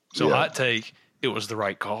 So hot take, it was the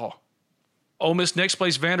right call. Ole Miss next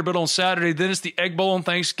plays Vanderbilt on Saturday. Then it's the Egg Bowl on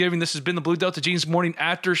Thanksgiving. This has been the Blue Delta Jeans Morning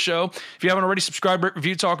After Show. If you haven't already, subscribe, rate,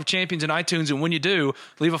 review Talk of Champions in iTunes. And when you do,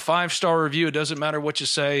 leave a 5-star review. It doesn't matter what you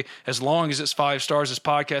say. As long as it's 5 stars, this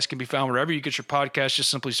podcast can be found wherever you get your podcast.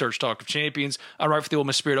 Just simply search Talk of Champions. I write for the Ole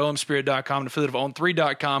Miss Spirit, omspirit.com, and affiliate of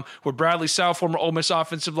On3.com, where Bradley South, former Ole Miss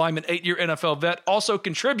offensive lineman, 8-year NFL vet, also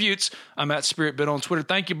contributes. I'm at SpiritBit on Twitter.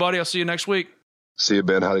 Thank you, buddy. I'll see you next week. See you,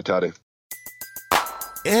 Ben. Howdy, toddy.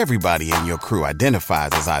 Everybody in your crew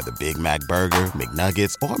identifies as either Big Mac Burger,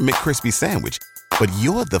 McNuggets, or McCrispy Sandwich. But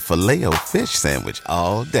you're the Filet-O-Fish Sandwich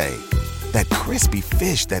all day. That crispy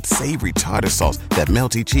fish, that savory tartar sauce, that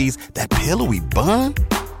melty cheese, that pillowy bun.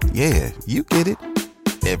 Yeah, you get it.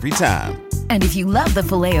 Every time. And if you love the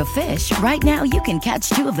Filet-O-Fish, right now you can catch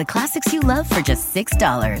 2 of the classics you love for just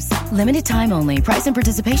 $6. Limited time only. Price and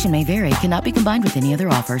participation may vary. Cannot be combined with any other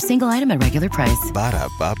offer. Single item at regular price.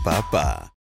 Ba-da-ba-ba-ba.